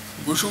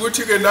 Kusho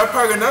ukuthi ke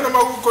lapha ke nanoma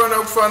kukhona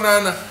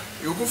ukufanana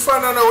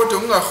ukufanana kodwa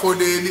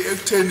ungaholeli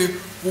ekutheni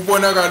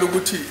kubonakala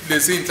ukuthi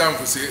lezi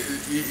inhlamvu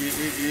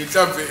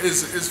inhlamvu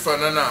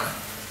ezifananayo.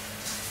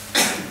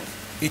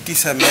 It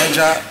is a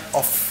measure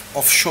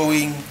of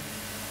showing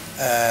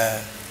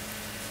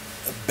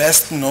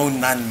best known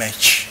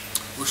non-match.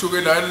 Kusho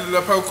ke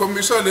lapha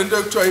ukhombisa lento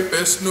ekuthiwa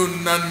i-best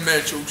known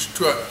non-match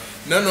ukuthiwa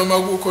nanoma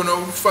kukhona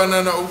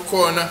ukufanana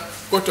okukhona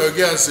kodwa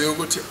kuyaziwa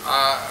ukuthi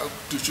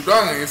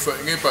akudutshulwanga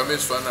ngebhamu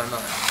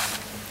ezifananayo.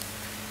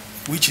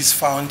 Which is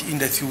found in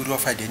the theory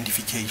of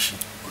identification.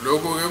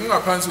 Lokho ke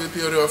kungaphansi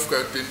kwe-theory of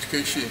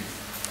identification.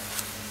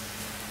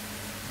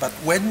 But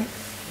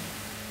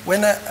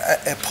when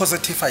a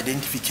positive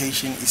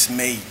identification is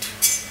made,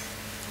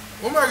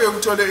 uma ke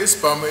kuthole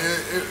isibhamu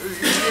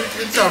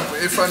inhlamvu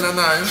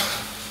efananayo,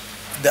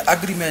 the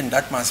agreement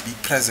that must be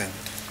present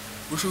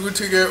kusho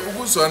ukuthi ke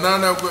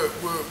ukuzwanana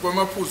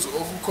kwamaphuzu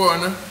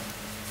okukhona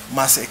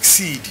must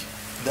exceed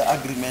the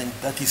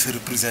agreement that is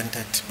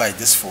represented by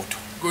this photo.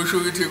 Kusho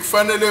ukuthi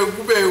kufanele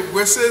kube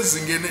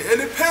kwesezingeni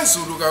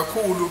eliphezulu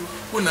kakhulu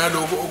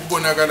kunaloko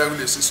okubonakala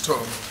kulesi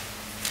sithombe.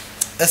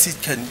 As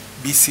it can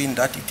be seen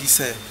that it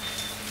is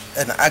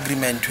an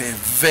agreement to a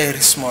very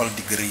small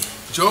degree.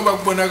 Njengoba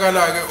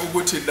kubonakala ke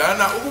ukuthi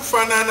lana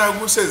ukufanana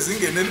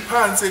kusezingeni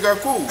eliphansi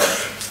kakhulu.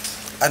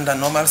 Under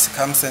normal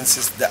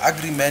circumstances, the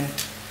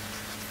agreement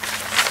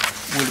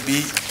will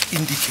be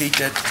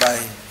indicated by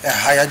a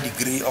higher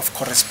degree of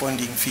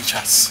corresponding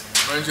features.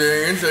 Manje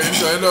ngendlela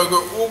enjalo ke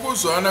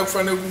ukuzwana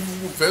kufanele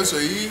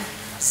kuvezwe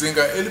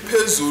izinga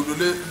eliphezulu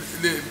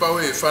lempawu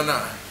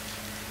efanayo.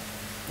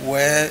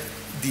 Where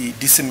the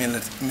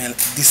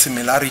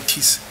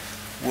dissimilarities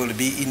will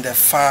be in the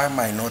far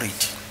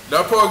minority.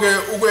 Lapho ke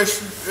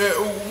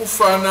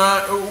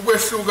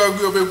ukwehluka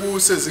kuyobe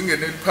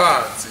kusezingeni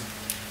eliphansi.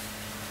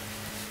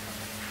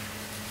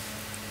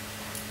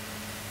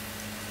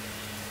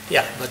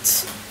 Yeah,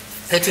 but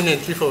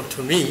pertinently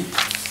to me,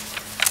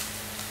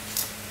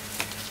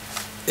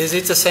 is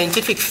it a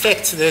scientific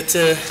fact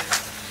that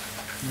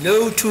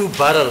no two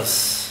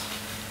barrels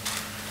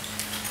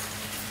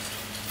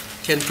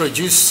can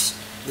produce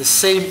the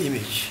same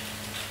image?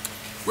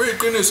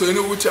 Kuyiqiniso yini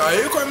ukuthi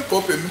ayikho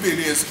imibhobho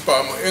emibili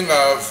yesibhamu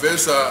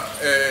engaveza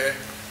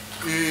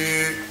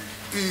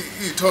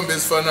izithombe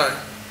ezifanayo?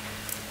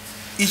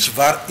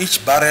 Each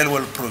barrel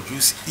will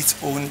produce its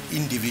own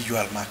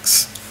individual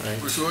marks.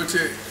 Kusho ukuthi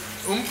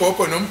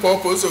umbhobho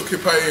nombhobho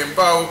uzokhipha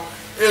impawu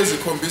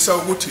ezikhombisa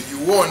ukuthi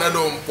iwona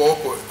lo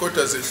mbhobho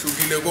kodwa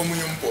zehlukile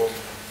komunye umbhobho.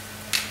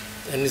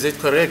 And is it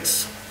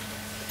correct?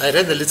 I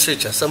read the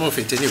literature, some of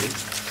it anyway.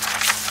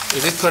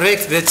 Is it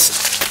correct that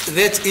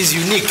that is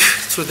unique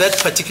to that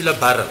particular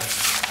barrel?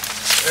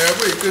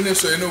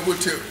 Kuyiqiniso yini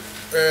ukuthi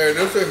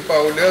lezo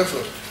impawu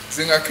lezo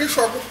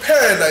zingakhishwa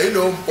kuphela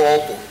yilo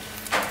mbhobho?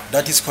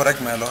 That is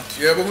correct, my lord.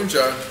 Yebo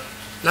kunjalo.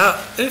 Now,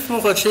 if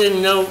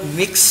ngoLwesibini now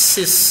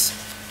mixes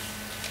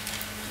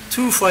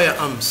two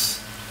firearms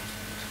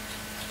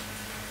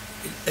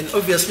and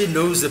obviously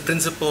knows the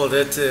principle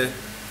that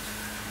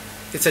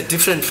it's a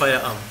different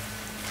firearm,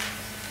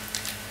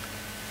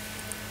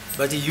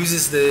 but he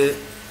uses the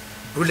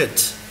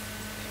bullet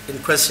in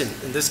question,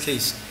 in this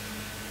case,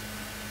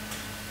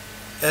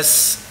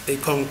 as a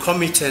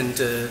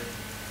concomitant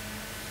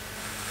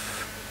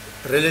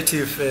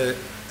relative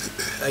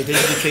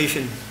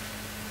identification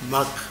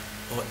mark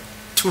or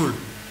tool.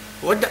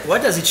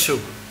 What does it show?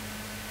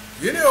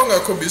 Yini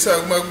ongakhombisa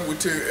kuma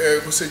ukuthi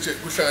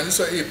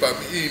kuhlanganiswa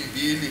izibhamu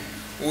ezimbili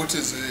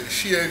ukuthi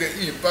zishiyeke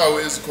izimpawu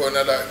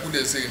ezikhona la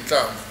kulezi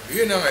inhlamvu.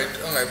 Yini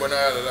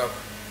angayibonakala lapho?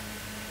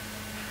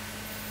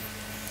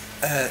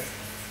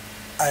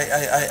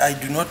 I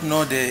do not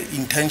know the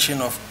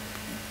intention of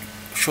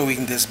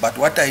showing this, but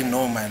what I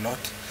know, my lord,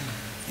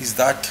 is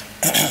that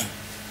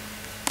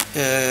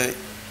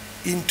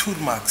in tool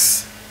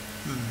marks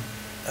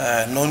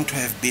known to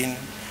have been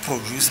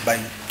produced by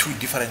two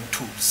different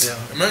tools.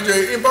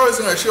 Manje impawu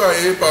ezingashiwa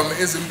izibhamu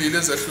ezimbili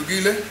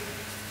ezahlukile.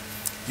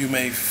 You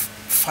may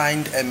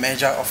find a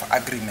measure of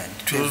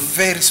agreement to a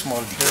very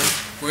small degree.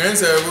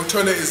 Kungenzeka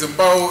ukuthole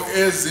izimpawu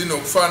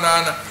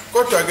ezinokufanana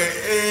kodwa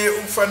ke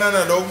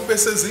ukufanana lokho kube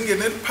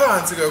sezingeni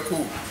eliphansi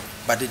kakhulu.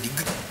 But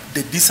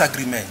the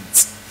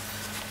disagreements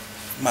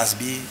must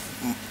be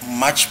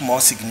much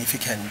more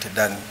significant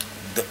than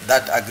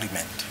that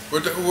agreement.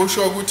 Kodwa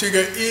ukusho ukuthi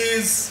ke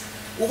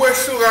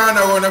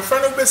ukwehlukana kona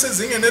kufanele kube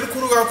sezingeni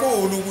elikhulu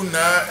kakhulu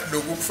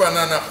kunalokhu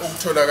kufanana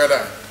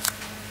okutholakalayo.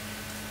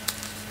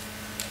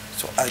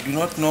 So I do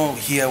not know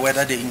here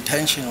whether the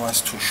intention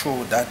was to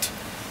show that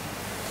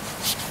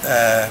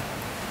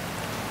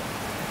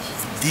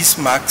these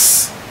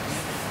marks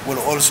will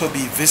also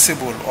be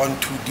visible on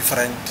two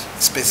different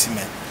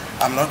specimens.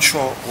 I'm not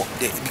sure,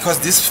 because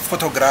this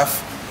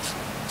photograph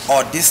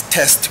or this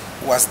test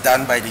was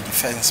done by the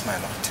defense, my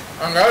lord.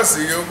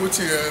 Angazi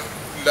ukuthi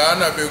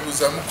lana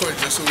bekuzama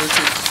ukhonjiswa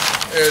ukuthi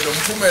lo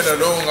mphumela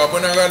lo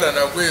ungabonakala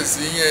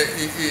nakwezinye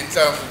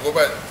inhlamvu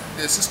ngoba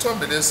lesi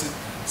sithombe lesi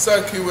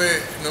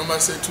sakhiwe noma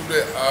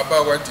sethulwe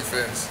abakwa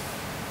defense.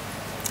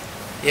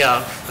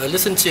 Yeah,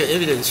 listen to your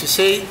evidence. You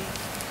say,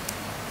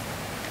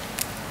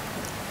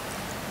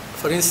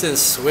 for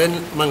instance, when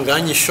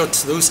Manganyi shot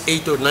those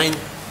 8 or 9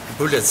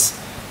 bullets,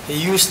 he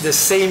used the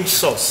same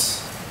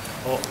source.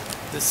 Or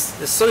the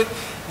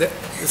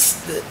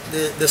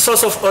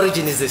source of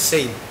origin is the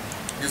same.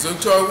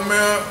 Ngizokuthiwa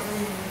uma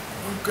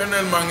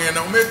uKolonel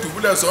Mangena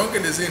umedubula zonke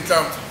lezi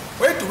inhlamvu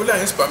wedubula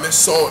ngesibhamu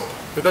esisodwa.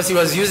 Because he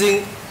was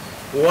using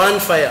one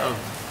firearm.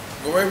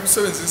 Ngoba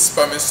usebenzisa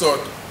isibhamu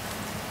esisodwa.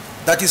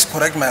 That is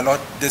correct, my lord.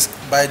 This,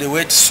 by the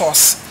word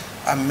source,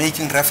 I'm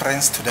making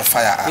reference to the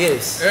firearm.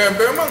 Yes.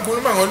 Uma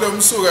ngikhuluma ngolo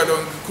msuka lo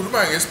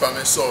ngikhuluma ngesibhamu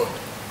esisodwa.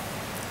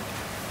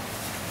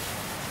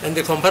 And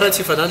the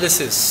comparative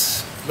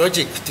analysis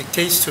logic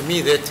dictates to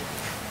me that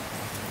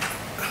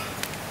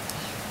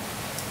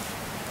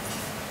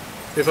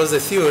because the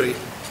theory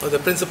or the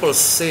principles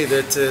say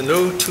that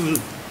no two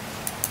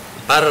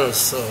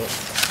barrels or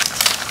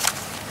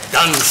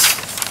guns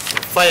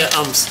or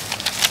firearms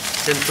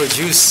can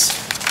produce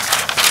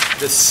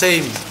the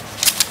same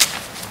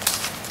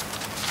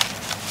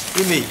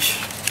image,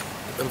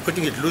 I'm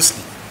putting it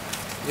loosely,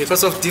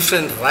 because of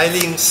different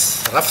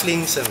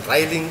rufflings and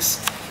rilings.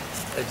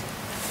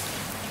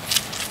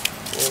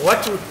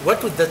 What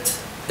would that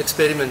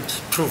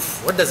experiment prove?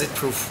 What does it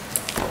prove?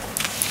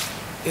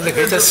 In the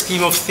greater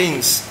scheme of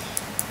things,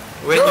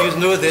 when you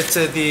know that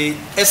the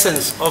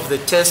essence of the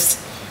test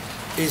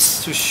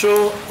is to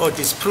show or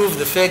disprove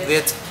the fact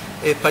that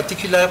a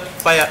particular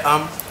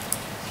firearm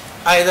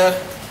either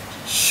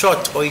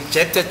shot or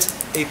ejected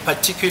a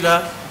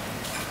particular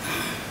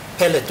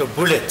pellet or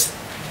bullet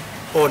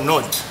or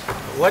not,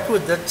 what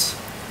would that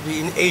be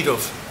in aid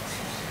of?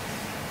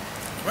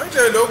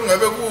 Manje lokho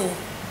ngabe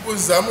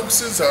kuzama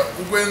ukusiza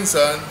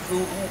ukwenza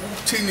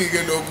ukuthini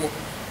ke lokho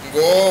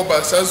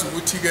ngoba sazi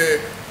ukuthi ke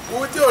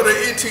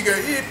utheory ithi ke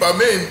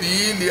ibhame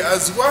embili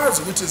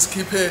azikwazi ukuthi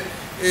sikhiphe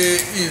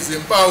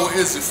izimpawu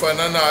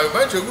ezifananayo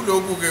manje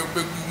kuloko ke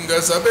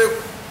ngazabe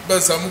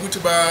bazama ukuthi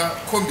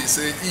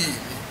bakhombise ini.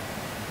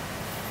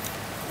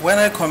 When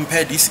I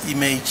compare this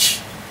image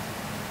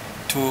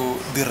to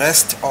the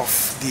rest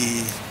of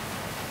the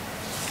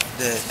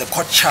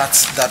court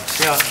charts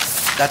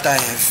that I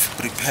have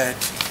prepared,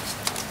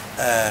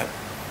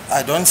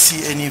 I don't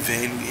see any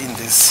value in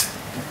this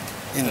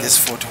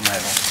photo, my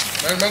lord.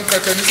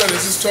 Mangikhathanisa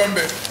lesi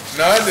sithombe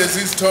nalezi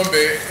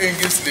izithombe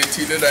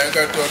engisilethile la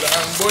enkantolo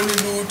angiboni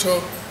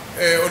lutho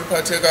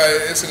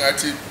oluphathekayo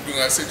esingathi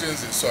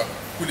lungasetshenziswa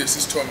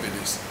kulesi sithombe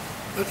lesi.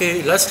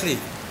 Okay, lastly,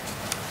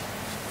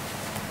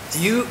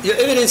 your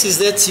evidence is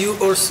that you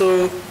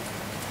also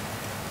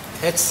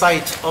had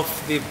sight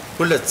of the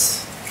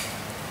bullets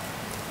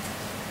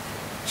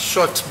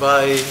shot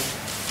by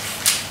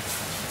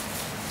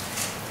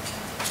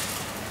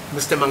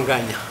Mr.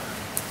 Manganya.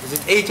 Is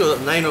it 8 or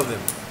 9 of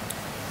them?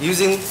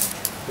 Using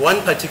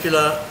one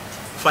particular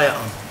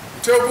firearm.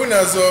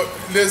 Unazo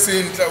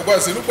lezi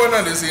ukwazi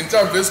ukubona lezi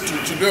inhlamvu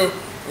ezidutshulwe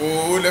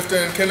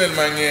uLieutenant Colonel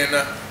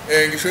Mangena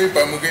ngisho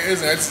ibhamu ke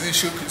ezingathi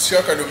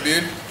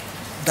zishiyagalombili.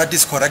 That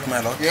is correct, my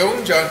lord. Yeah,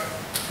 unjani?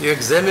 You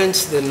examined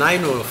the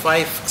 9 or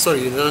 5,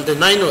 sorry, the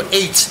 9 or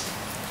 8.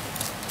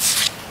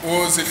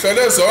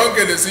 Uzihlole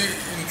zonke lezi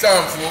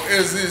inhlamvu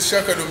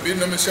ezishiyagalombili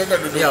noma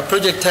isishiyagalombili. Yeah,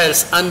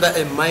 projectiles under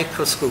a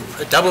microscope,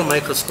 a double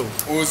microscope.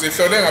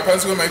 Uzihlole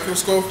ngaphansi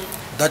kwe-microscope.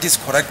 That is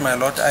correct, my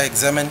lord. I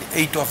examined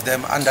 8 of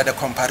them under the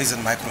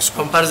comparison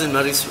microscope. Comparison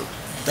microscope.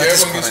 That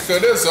is correct.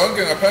 Ngizihlole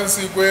zonke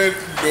ngaphansi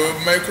kwe-lo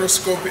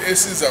microscope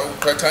esiza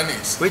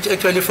ukuqhathanisa. Which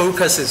actually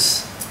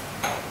focuses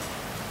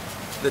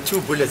the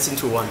 2 bullets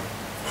into one.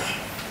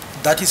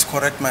 That is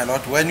correct, my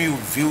lord. When you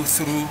view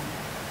through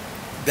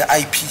the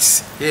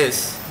eyepiece,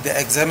 yes, the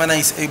examiner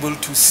is able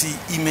to see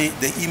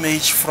the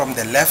image from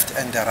the left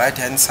and the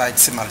right-hand side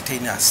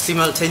simultaneously.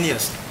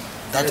 Simultaneously.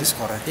 That is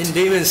correct. In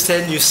Damon's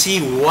 10, you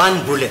see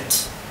one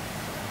bullet.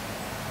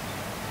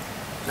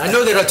 I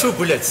know there are 2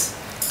 bullets,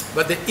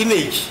 but the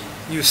image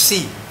you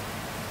see,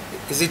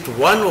 is it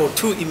 1 or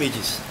 2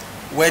 images?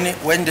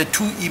 When the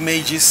 2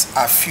 images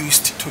are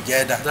fused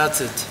together, that's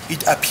it.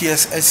 It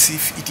appears as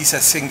if it is a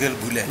single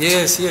bullet.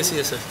 Yes,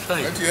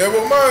 fine.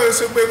 Yebo uma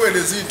sekubekwe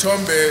lezi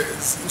ithombe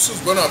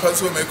usuzibona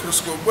ngaphansi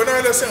kwe-microscope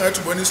bonakala sengathi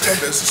ubona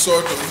isithombe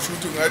esisodwa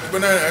ukuthi ngathi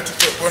bonakala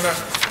ngathi ubona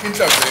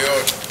inhlamvu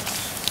eyodwa.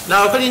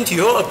 Now, according to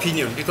your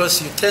opinion,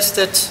 because you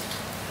tested,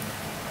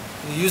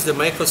 you used the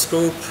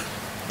microscope,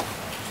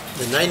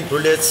 the 9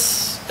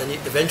 bullets, and you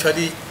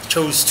eventually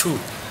chose 2.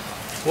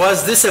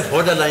 Was this a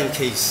borderline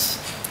case?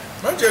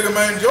 Manje ke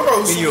manje njengoba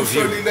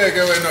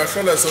usuhlolileke wena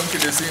wahlola zonke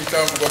lezi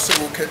inhlamvu kwase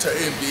ukhetha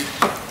embili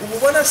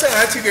ubona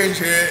sengathi ke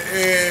nje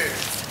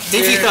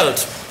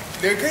difficult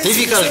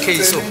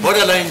case or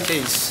borderline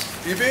case.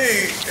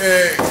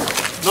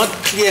 Not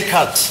clear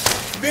cut.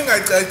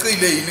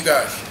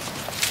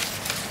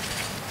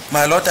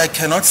 My Lord, I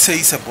cannot say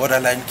it's a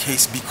borderline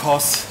case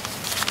because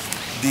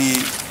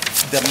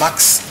the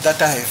marks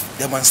that I have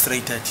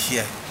demonstrated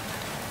here,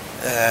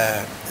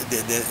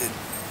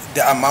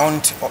 the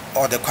amount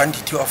or the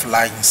quantity of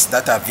lines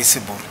that are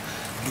visible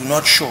do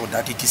not show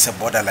that it is a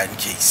borderline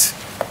case.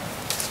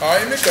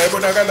 And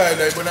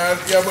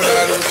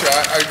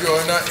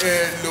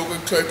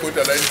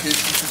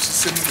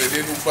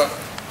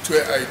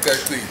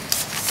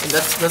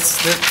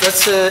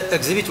that's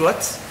exhibit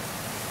what?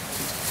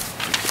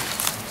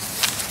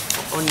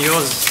 On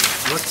yours,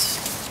 what?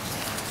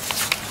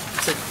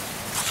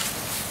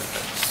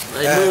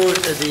 I know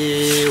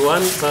the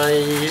one by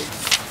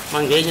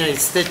Mangenya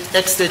is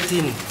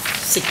X13,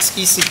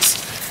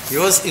 6E6.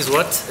 Yours is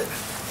what?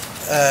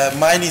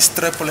 Mine is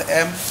triple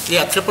M.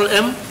 Yeah, triple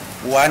M.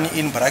 1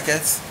 in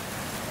brackets.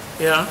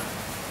 Yeah.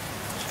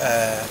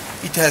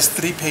 It has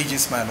 3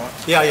 pages, my Lord.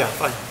 Yeah,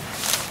 fine.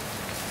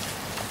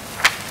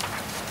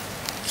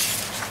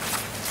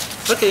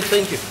 Okay,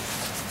 thank you.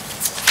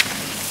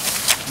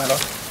 My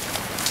Lord.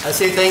 I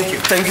say thank you.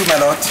 Thank you, my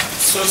Lord.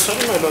 So,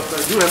 sorry, my Lord,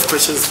 I do have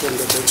questions from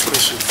the bench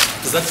questions.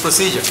 Is that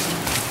procedure?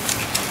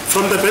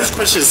 From the bench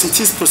questions, it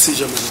is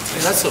procedure, my Lord.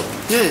 Is that so?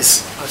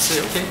 Yes. I say,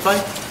 okay,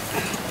 fine.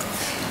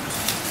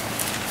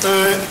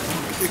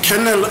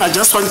 Colonel, I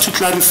just want to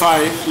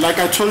clarify, like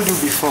I told you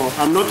before,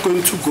 I'm not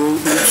going to go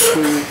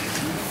into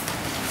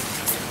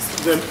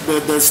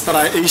the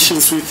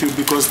striations with you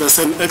because there's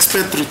an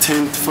expert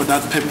retained for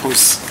that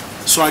purpose.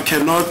 So I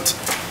cannot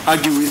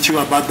argue with you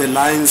about the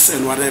lines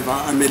and whatever.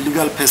 I'm a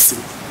legal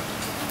person.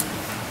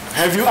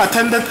 Have you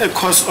attended a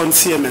course on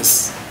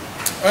CMS?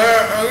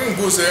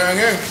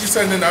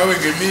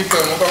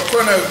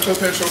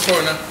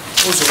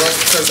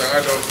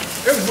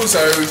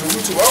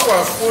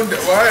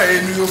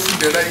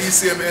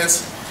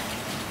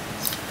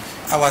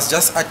 I was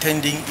just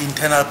attending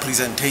internal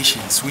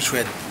presentations which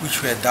were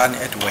done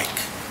at work.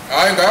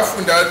 And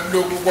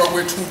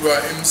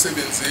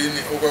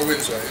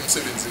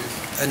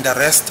the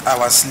rest I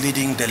was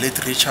leading the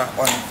literature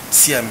on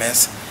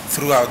CMS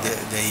throughout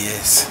the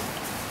years.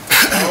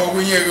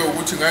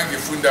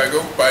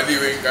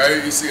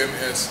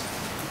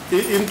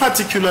 In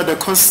particular, the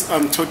course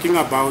I'm talking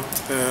about,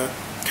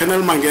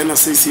 Colonel Mangena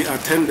says he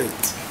attended.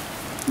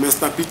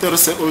 Mr.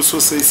 Peters also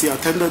says he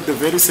attended the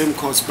very same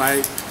course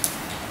by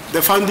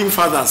the founding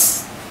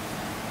fathers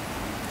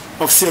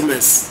of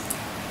CMS,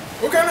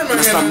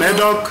 Mr.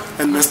 Maddock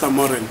and Mr.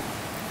 Moran.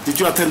 Did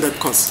you attend that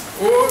course?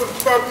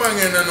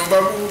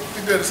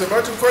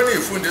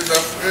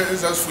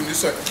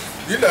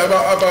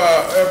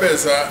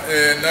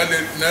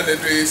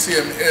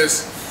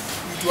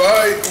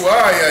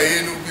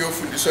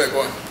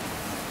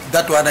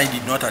 That one I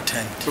did not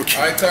attend. Okay.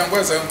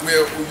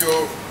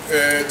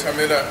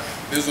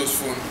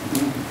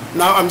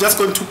 Now I'm just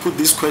going to put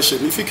this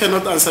question. If you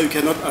cannot answer, you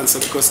cannot answer,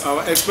 because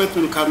our expert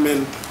will come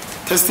and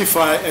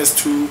testify as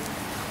to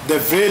the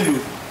value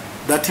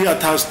that he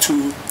attached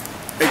to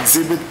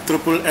exhibit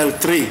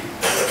L3.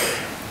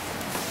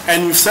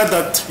 And you said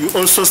that you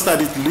also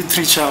studied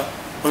literature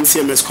on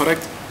CMS,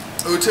 correct?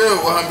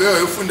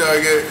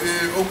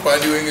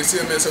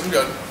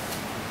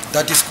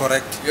 That is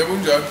correct.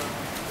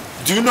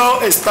 Do you know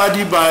a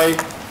study by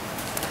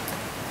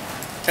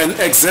an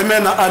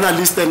examiner,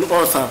 analyst, and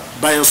author,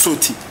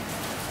 Bayasotti?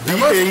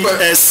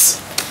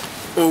 B-A-S-O-T-T-I.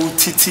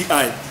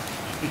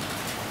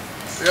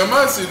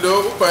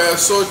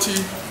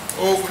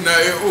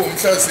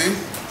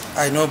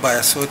 I know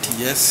Bayasotti,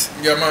 yes.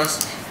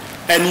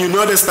 And you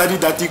know the study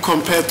that he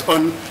compared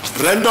on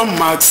random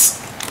marks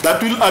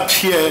that will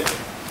appear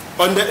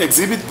on the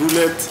exhibit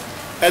bullet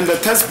and the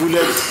test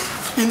bullet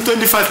in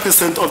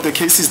 25% of the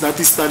cases that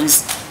he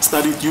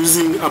studied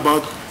using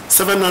about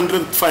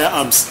 700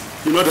 firearms.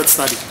 You know that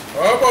study?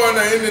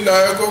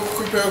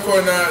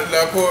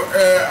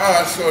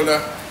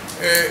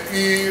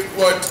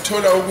 What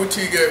told our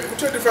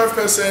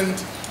 25%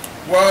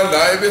 while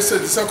I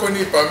said the second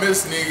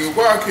Ipames Nigga,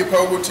 work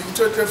about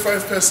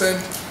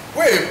 25%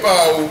 way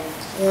pow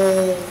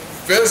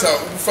Vesa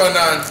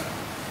Ufanan.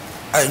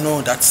 I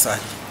know that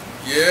study.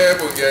 Yeah,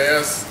 but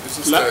yes, this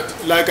is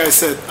like I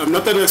said, I'm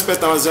not an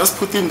expert. I was just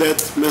putting that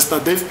Mr.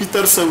 Dave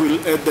Peterson will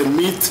add the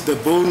meat, the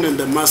bone, and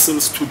the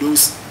muscles to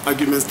those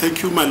arguments.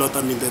 Thank you, my Lord.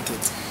 I'm indebted.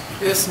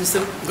 Yes,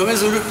 Mr.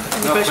 Gomez, any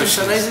questions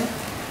arising?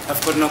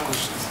 I've got no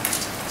questions.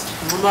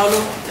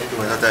 Mumalo? Thank you,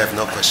 my Lord. I have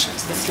no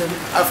questions.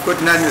 I've got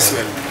none as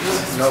well.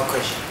 No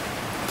question.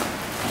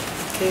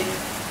 Okay.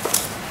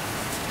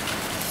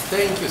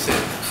 Thank you, sir.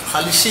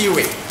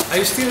 Khalishiwe. Are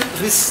you still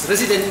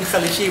resident in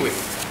Khalishiwe?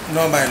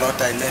 No, my Lord,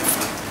 I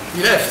left.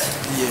 You left?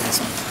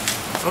 Yes.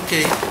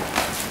 Okay.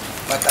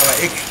 But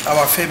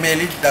our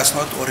family does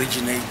not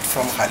originate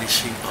from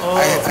Khalishiwe. Oh.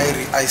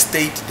 I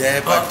stayed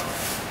there, but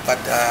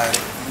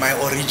my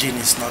origin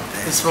is not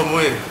there. It's from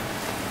where?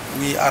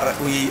 We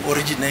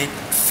originate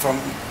from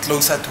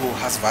closer to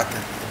Hasvata,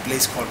 a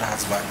place called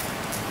Hasvata.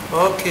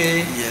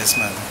 Okay. Yes,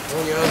 ma'am.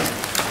 Oh, yeah.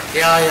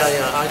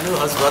 Yeah. I know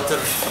Hasvata.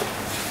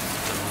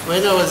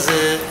 when I was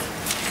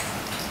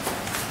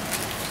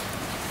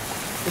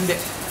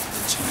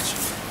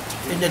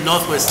in the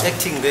Northwest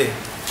acting there,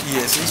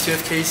 Yes. we used to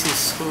have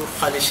cases who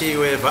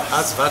Khalishiwe,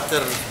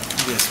 Asvater,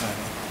 Yes,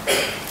 madam.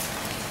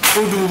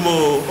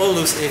 Udumo, all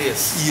those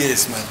areas.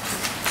 Yes, madam.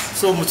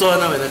 So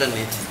Mutswana wena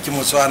kaneti. Ke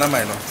Motswana,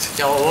 my lord.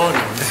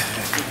 Kiyawabona.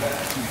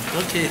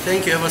 Okay,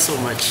 thank you ever so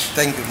much.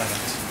 Thank you, madam.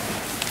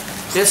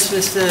 Yes,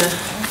 Mr.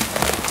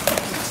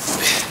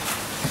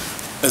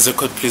 As a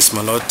court, please,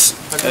 my lord.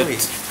 Pardon me.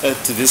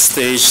 At this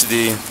stage,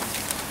 the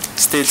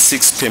state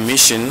seeks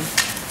permission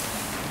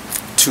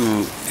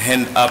to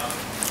hand up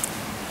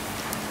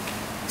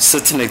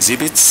certain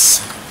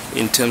exhibits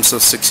in terms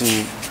of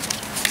section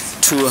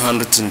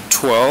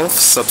 212,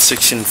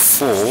 subsection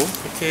 4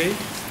 Okay.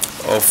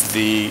 of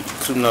the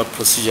Criminal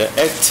Procedure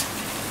Act.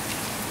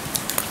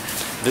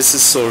 This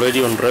is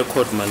already on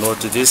record, my lord.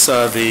 These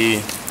are the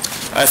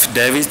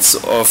affidavits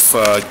of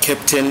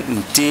Captain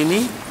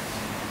Ntini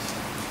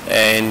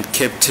and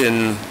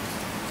Captain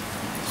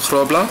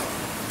Hrobla.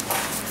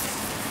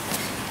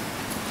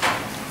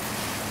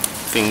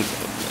 I think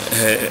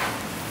her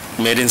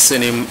maiden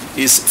surname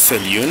is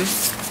Felyun.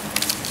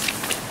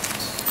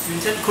 You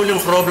intend calling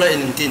Robla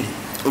and Ntini?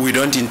 We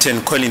don't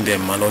intend calling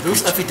them, my lord.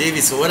 Those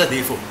affidavits, what are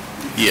they for?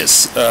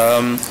 Yes,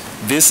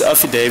 these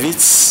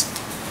affidavits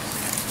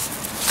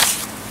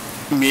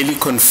merely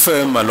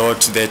confirm, my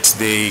lord, that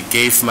they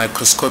gave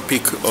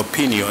microscopic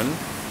opinion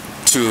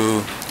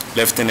to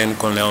Lieutenant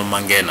Colonel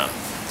Mangena.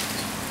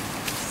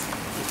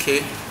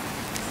 Okay.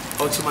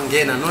 Also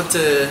Mangena, not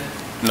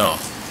No,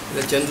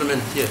 the gentleman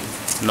here.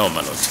 no,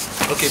 my lord.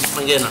 Okay,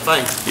 Mangena,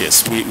 fine.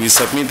 Yes, we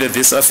submit that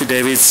these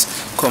affidavits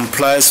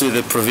complies with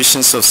the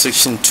provisions of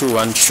section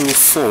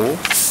 2124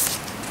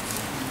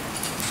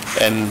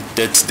 and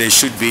that they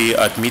should be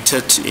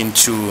admitted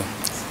into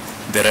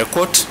the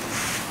record.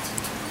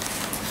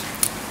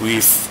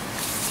 We've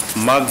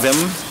marked them,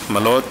 my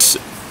lord.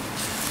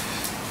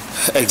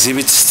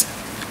 Exhibit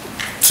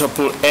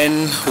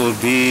N will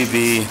be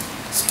the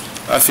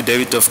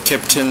affidavit of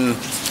Captain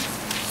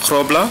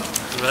Hrobla,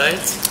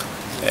 Right?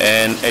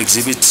 and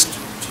exhibit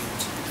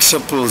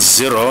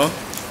 000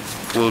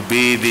 will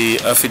be the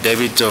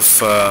affidavit of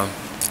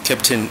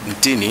Captain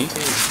Ntini.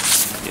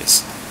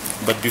 Yes.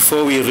 But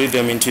before we read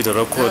them into the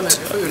record,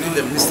 Before you read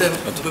them, Mr.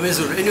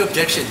 Gomezulu, any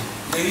objection?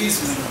 There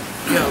is,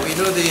 Yeah, we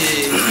know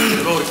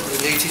the road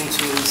relating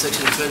to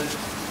section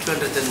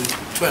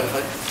 212,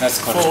 right? That's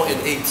correct. 4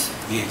 and 8.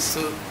 Yes. So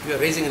you are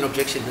raising an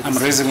objection. I'm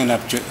raising an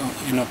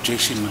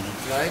objection, madam.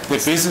 Right. The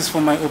basis for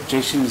my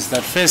objection is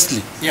that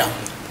firstly, Yeah.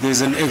 there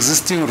is an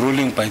existing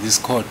ruling by this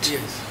court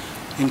Yes.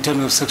 in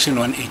terms of section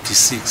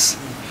 186.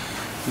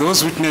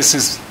 Those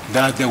witnesses, they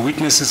are the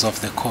witnesses of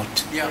the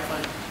court. Yeah,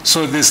 fine.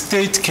 So the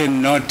state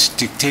cannot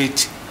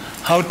dictate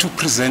how to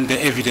present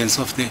the evidence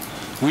of the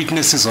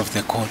witnesses of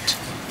the court.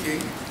 Okay.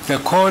 The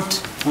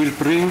court will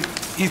bring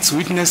its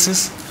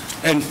witnesses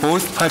and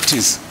both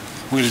parties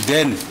will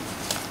then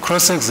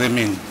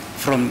cross-examine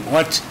from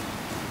what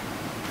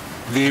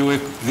they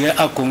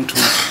are going to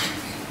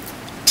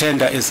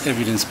tender as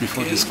evidence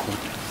before this court.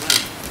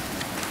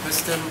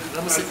 Mr.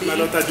 Ramasipi, My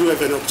lord, I do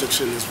have an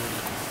objection as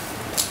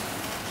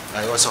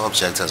well. I also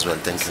object as well.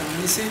 Thank you.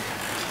 Nisi?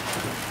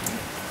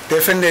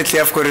 Definitely,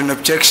 I've got an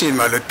objection,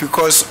 my lord,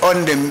 because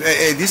on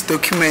this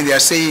document they are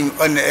saying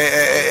on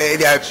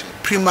they are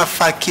prima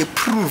facie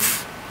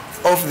proof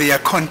of their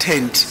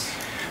content.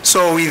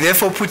 So we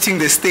therefore putting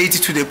the state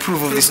to the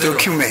proof of this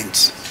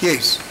document.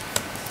 Yes.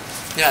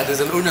 Yeah,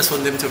 there's an onus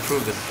on them to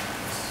prove them.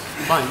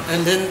 Fine.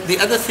 And then the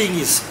other thing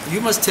is,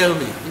 you must tell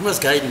me, you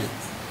must guide me.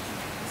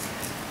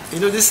 You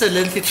know, this is a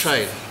lengthy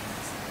trial.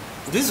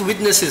 These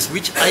witnesses,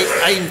 which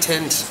I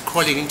intend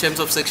calling in terms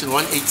of section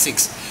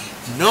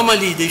 186,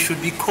 normally they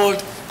should be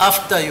called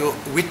after your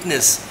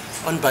witness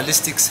on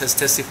ballistics has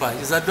testified.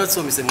 Is that not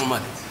so, Mr.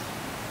 Ngumali?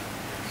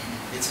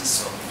 It is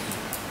so.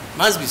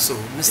 Must be so.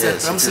 Mr. Yes, it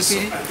is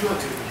Ramasipi? I do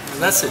agree.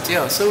 That's it,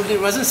 yeah. So he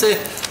wasn't say,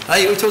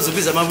 I chose to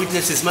be my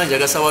witnesses, man,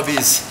 busy.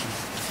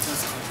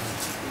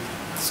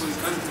 So you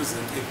can't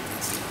present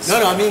evidence.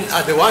 No, I mean,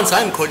 the ones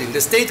I'm calling,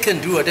 the state can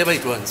do whatever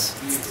it wants.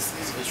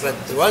 But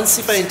the ones,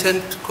 if I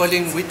intend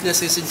calling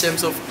witnesses in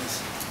terms of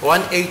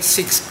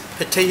 186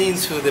 pertaining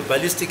to the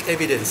ballistic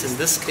evidence in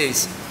this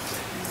case,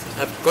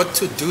 I've got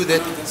to do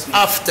that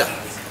after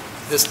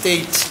the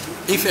state,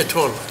 if at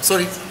all,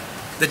 sorry,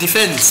 the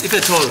defense, if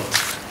at all,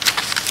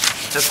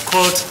 have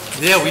called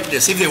their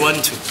witness, if they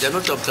want to. They're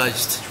not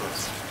obliged.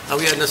 Are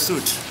we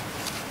understood?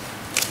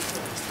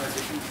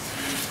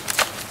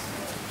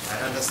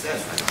 I understand.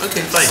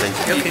 Okay, fine.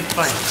 Thank you. Okay,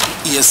 fine.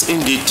 yes,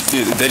 indeed,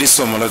 that is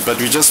so, my lord, but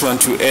we just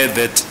want to add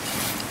that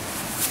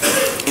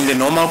in the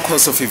normal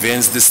course of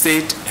events, the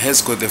state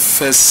has got the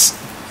first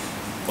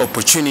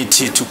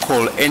opportunity to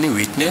call any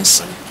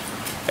witness,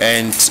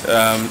 and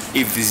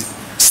if the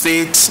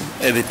state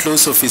at the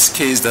close of its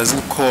case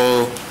doesn't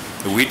call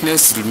the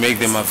witness, it will make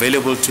them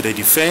available to the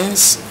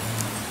defense,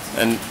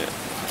 and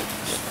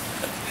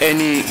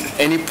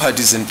any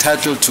party is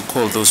entitled to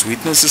call those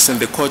witnesses, and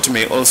the court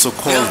may also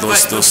call Yeah,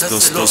 those right. No, that's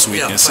the law. those Yeah,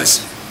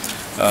 witnesses.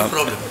 No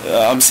problem.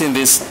 I'm saying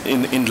this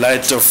in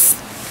light of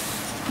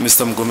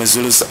Mr.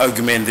 Mgomezulu's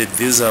argument that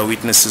these are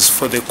witnesses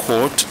for the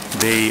court.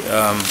 They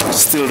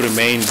still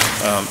remain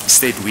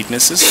state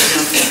witnesses,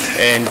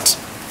 and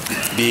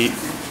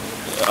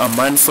are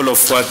mindful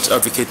of what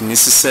Advocate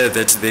Nisi said,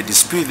 that they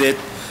dispute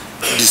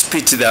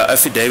their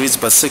affidavits,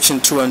 but Section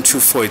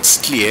 2124, it's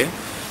clear.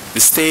 The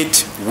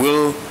state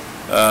will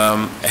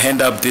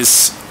hand up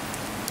these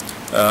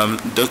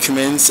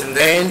documents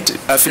and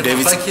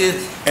affidavits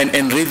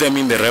and read them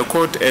in the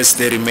record as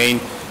they remain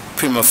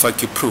prima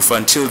facie proof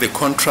until the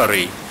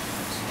contrary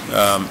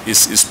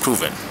is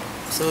proven.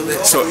 So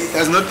it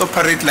does not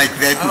operate like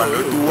that.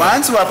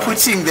 Once we are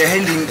putting the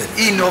handing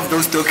in of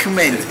those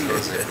documents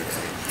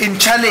in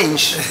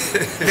challenge,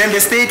 then the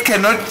state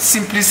cannot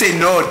simply say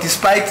no,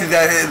 despite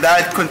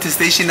that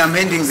contestation, I'm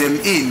handing them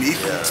in.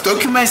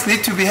 Documents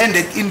need to be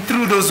handed in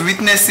through those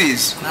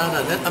witnesses. No,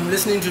 I'm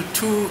listening to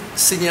two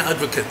senior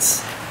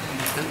advocates,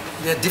 and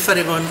they're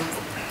differing on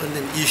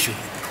an issue.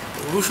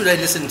 Who should I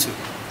listen to?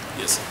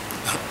 Yes.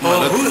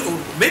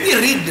 Maybe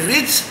read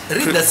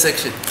that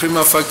section.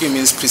 Prima facie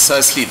means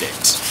precisely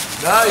that.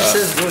 No, it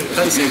says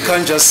no. You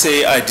can't just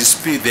say I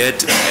dispute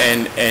that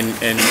and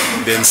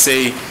then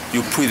say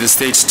you put the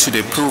state to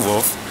the proof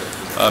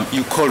of.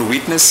 You call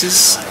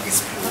witnesses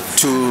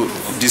to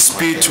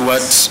dispute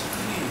what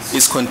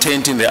is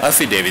contained in the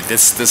affidavit.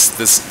 That's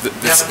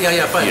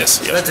fine.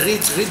 Yes. Yeah. But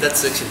read that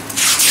section.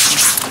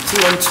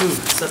 212,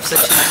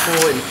 subsection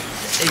 4 and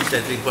 8,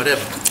 I think,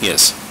 whatever.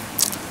 Yes.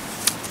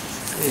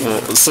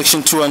 Well,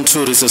 section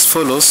 212 is as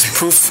follows.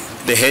 Proof,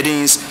 the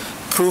heading is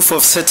proof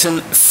of certain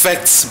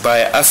facts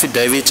by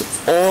affidavit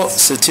or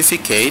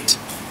certificate.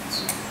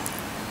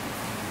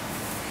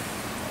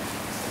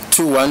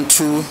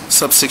 212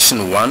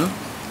 subsection 1.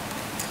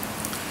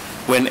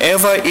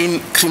 Whenever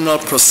in criminal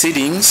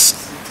proceedings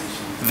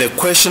the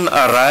question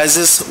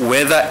arises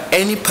whether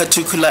any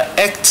particular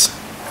act,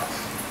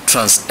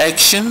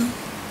 transaction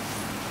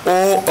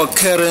or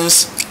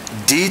occurrence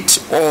did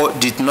or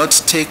did not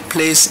take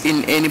place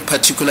in any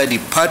particular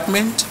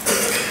department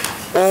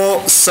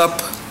or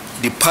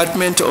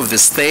sub-department of the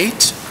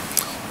state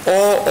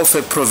or of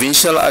a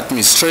provincial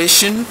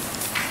administration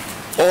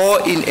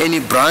or in any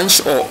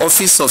branch or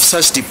office of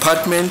such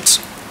department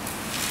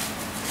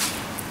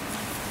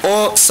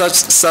or such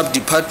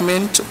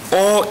sub-department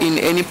or in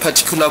any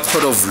particular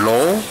court of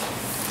law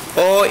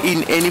or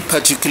in any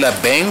particular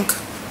bank,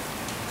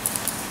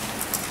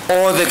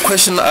 or the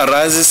question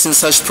arises in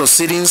such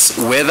proceedings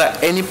whether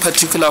any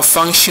particular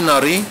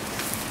functionary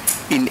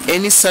in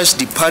any such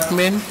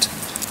department,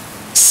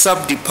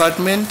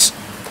 sub-department,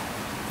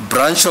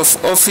 branch of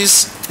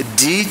office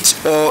did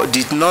or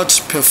did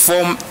not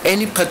perform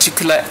any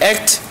particular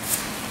act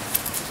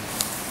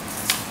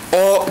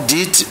or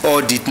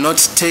did not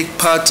take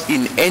part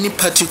in any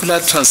particular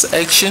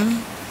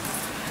transaction,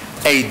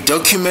 a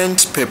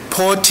document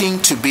purporting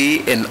to be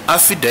an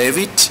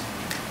affidavit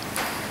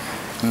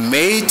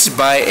made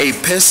by a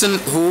person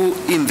who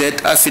in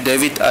that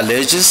affidavit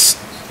alleges,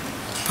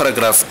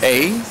 paragraph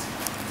A,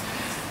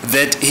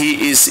 that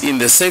he is in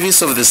the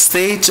service of the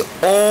state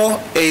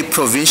or a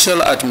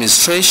provincial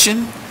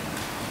administration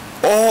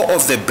or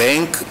of the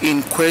bank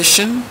in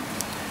question,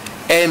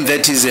 and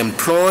that is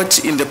employed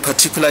in the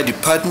particular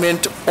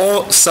department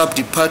or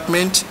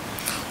sub-department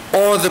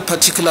or the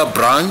particular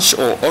branch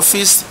or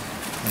office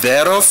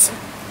thereof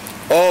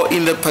or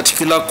in the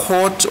particular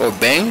court or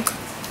bank.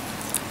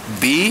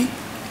 B,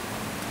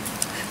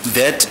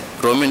 that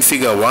Roman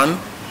figure 1,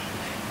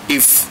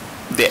 if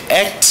the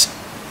act,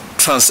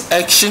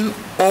 transaction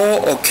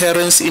or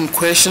occurrence in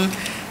question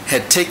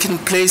had taken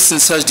place in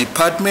such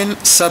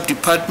department,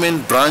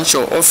 sub-department, branch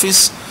or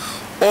office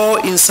or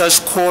in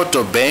such court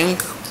or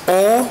bank,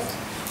 or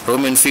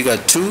Roman figure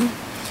 2,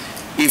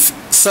 if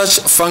such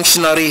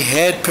functionary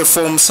had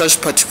performed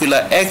such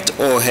particular act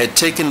or had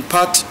taken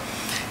part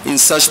in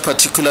such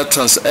particular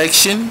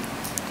transaction,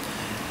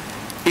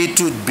 it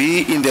would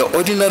be in the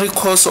ordinary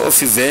course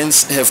of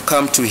events have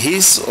come to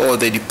his or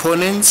the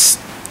deponent's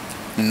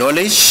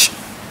knowledge,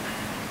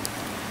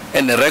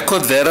 and a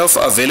record thereof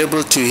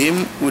available to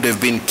him would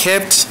have been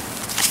kept,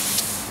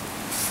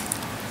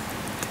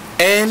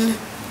 and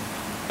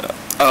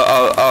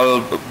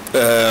I'll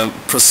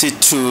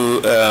proceed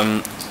to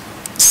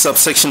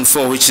subsection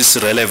 4, which is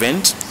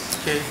relevant.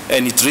 Okay.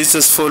 And it reads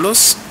as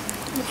follows.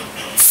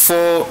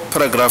 4,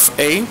 paragraph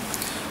A,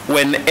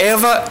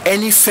 whenever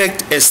any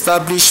fact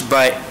established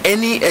by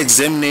any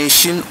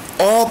examination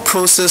or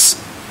process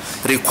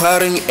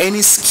requiring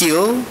any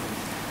skill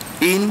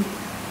in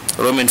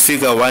Roman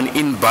figure 1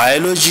 in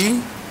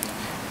biology,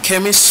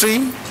 chemistry,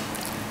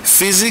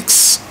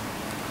 physics,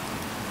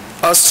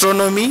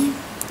 astronomy,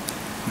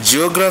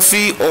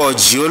 geography or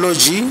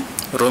geology,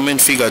 Roman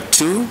figure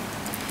 2,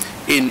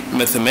 in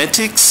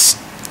mathematics,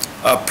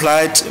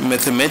 applied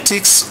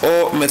mathematics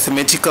or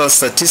mathematical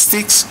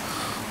statistics,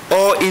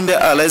 or in the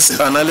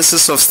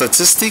analysis of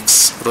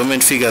statistics, Roman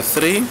figure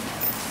 3,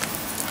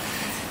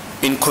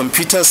 in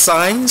computer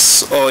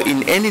science or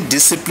in any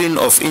discipline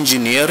of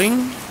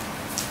engineering.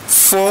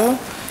 4,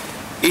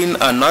 in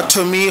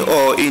anatomy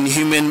or in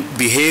human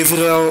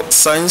behavioral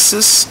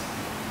sciences,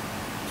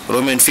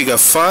 Roman figure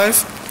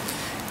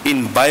 5,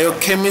 in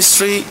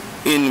biochemistry,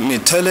 in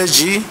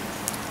metallurgy,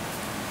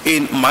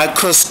 in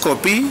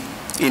microscopy,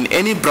 in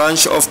any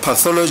branch of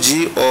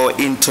pathology or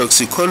in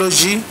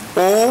toxicology,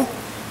 or,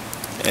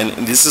 and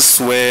this is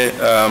where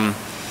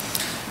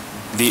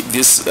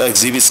these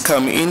exhibits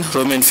come in,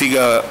 Roman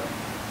figure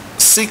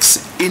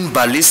 6, in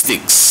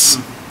ballistics,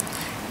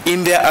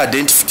 in the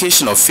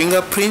identification of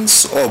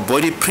fingerprints or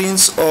body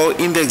prints, or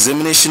in the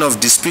examination of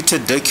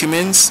disputed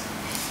documents,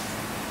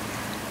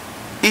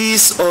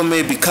 is or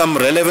may become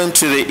relevant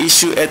to the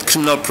issue at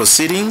criminal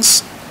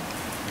proceedings.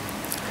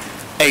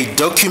 A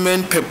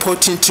document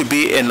purporting to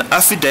be an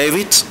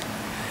affidavit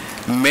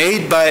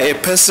made by a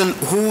person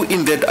who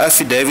in that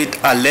affidavit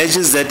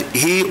alleges that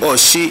he or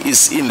she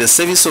is in the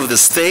service of the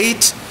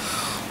state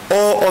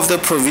or of the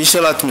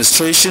provincial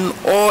administration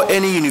or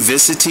any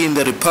university in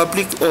the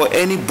republic or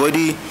any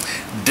body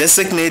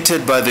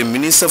designated by the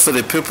minister for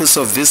the purpose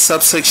of this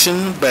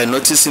subsection by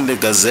notice in the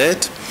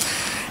Gazette,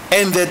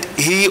 and that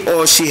he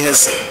or she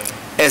has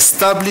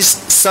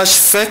established such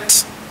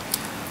fact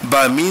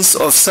by means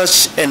of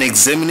such an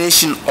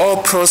examination or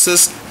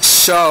process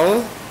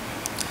shall,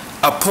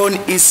 upon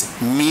its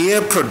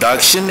mere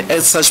production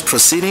at such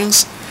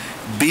proceedings,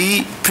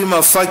 be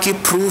prima facie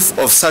proof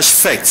of such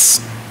facts,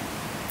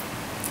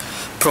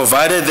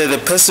 provided that the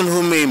person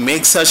who may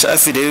make such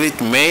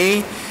affidavit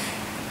may,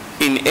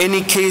 in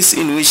any case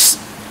in which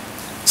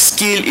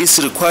skill is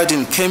required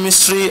in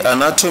chemistry,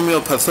 anatomy,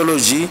 or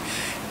pathology,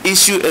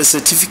 issue a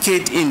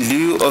certificate in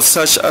lieu of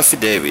such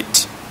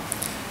affidavit.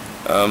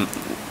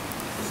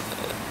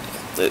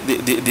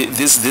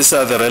 These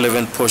are the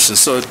relevant portions.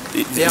 So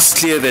it's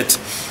clear that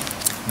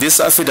these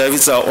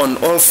affidavits are on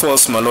all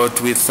fours, my lord,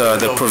 with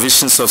the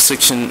provisions of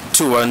section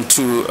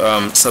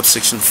 212,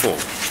 subsection 4.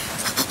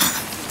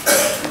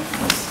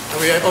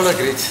 We are all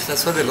agreed.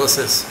 That's what the law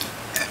says.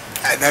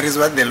 That is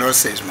what the law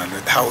says, my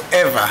lord.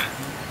 However,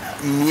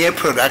 mere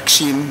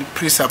production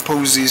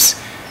presupposes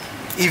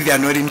if they are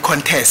not in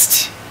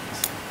contest.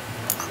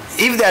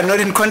 If they are not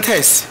in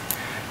contest,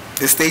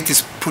 the state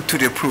is put to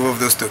the proof of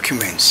those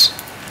documents.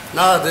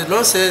 Now, the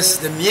law says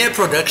the mere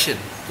production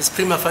is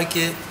prima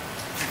facie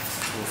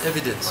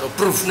evidence or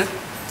proof, no?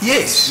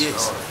 Yes.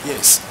 Yes.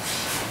 Yes.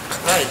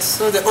 Right.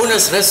 So the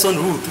onus rests on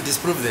who to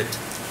disprove that?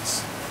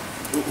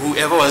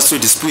 Whoever wants to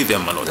disprove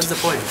them, my lord. That's the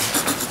point.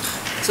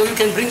 So you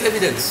can bring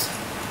evidence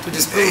to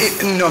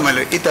disprove. No, my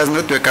lord, it does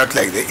not work out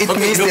like that. It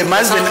means there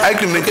must be an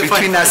agreement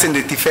between us and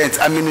the defense,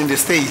 I mean in the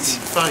state.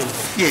 Fine.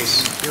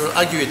 Yes. You will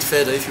argue it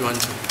further if you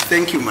want to.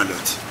 Thank you, my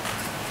lord.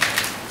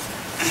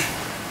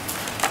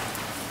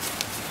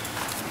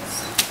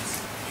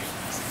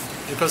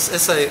 Because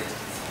as I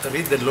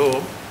read the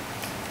law,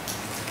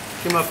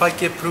 prima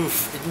facie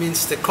proof, it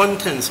means the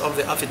contents of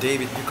the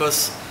affidavit,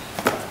 because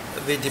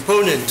the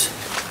deponent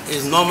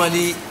is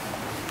normally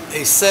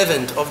a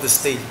servant of the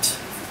state,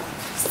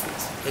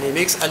 and he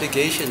makes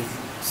allegations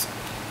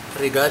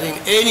regarding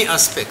any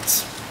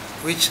aspect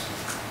which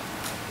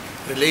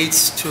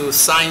relates to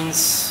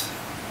science,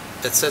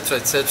 etc.,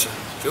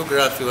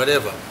 geography,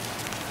 whatever.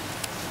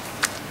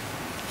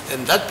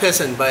 And that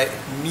person, by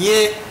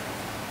mere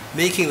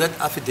making that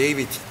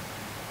affidavit,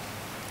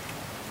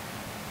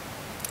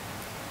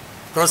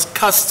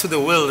 broadcasts to the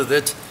world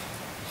that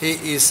he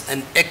is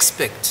an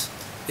expert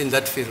in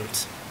that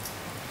field.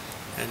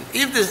 And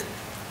if the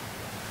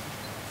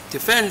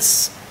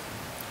defense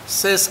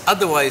says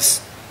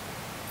otherwise,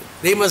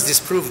 they must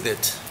disprove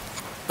that.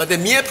 But the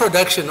mere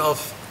production of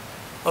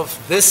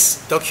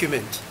this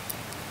document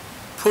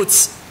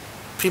puts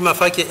prima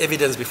facie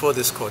evidence before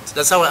this court.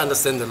 That's how I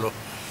understand the law.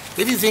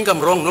 If you think I'm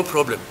wrong, no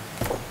problem.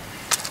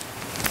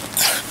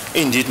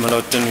 Indeed, my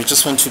lord. Then we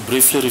just want to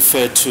briefly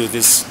refer to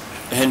this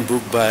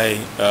handbook by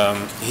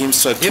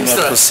Himstra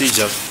Criminal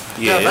Procedure. Yes.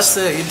 Yeah, that's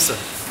Himstra.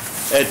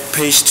 At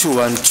page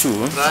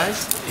 212, right?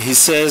 He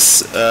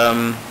says,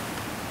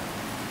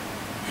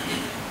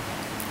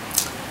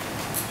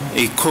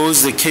 he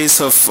calls the case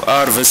of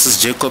R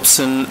versus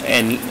Jacobson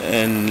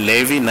and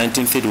Levy,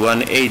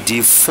 1931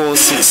 AD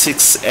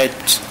 466 at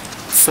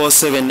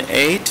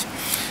 478. It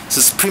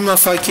says, prima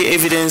facie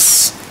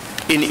evidence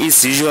in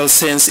its usual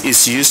sense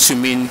is used to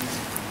mean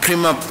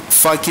prima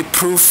facie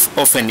proof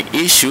of an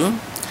issue,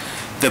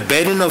 the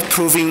burden of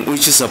proving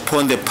which is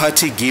upon the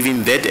party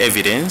giving that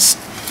evidence.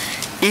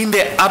 In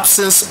the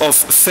absence of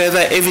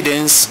further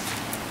evidence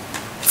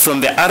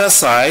from the other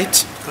side,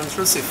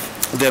 conclusive,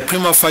 the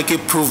prima facie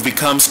proof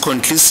becomes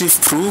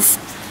conclusive proof,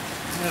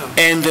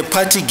 and the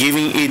party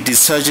giving it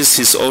discharges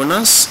his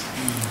onus.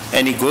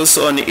 And he goes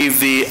on, if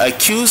the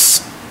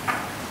accused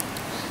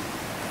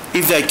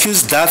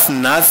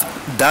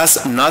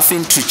does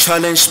nothing to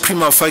challenge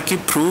prima facie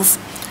proof,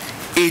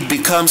 it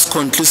becomes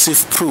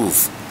conclusive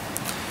proof.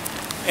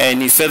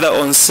 And he further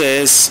on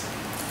says,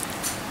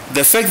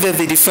 the fact that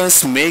the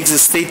defense makes a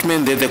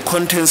statement that the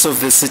contents of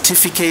the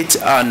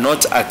certificate are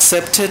not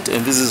accepted,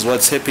 and this is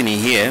what's happening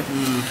here,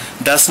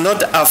 does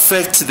not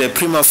affect the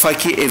prima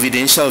facie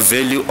evidential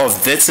value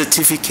of that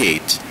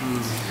certificate.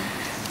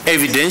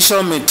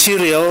 evidential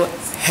material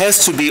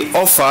has to be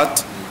offered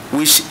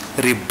which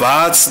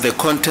rebuts the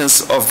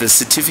contents of the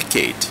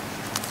certificate.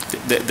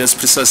 That's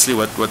precisely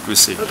what we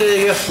say.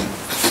 Okay, yeah.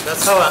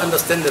 That's how I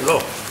understand the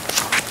law.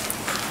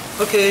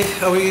 Okay,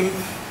 are we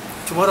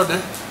tomorrow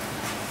then?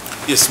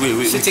 Yes,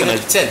 we Sitting can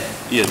at 10?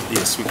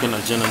 Yes, we can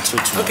adjourn until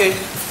tomorrow. Okay,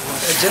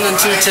 adjourn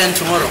until 10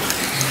 tomorrow.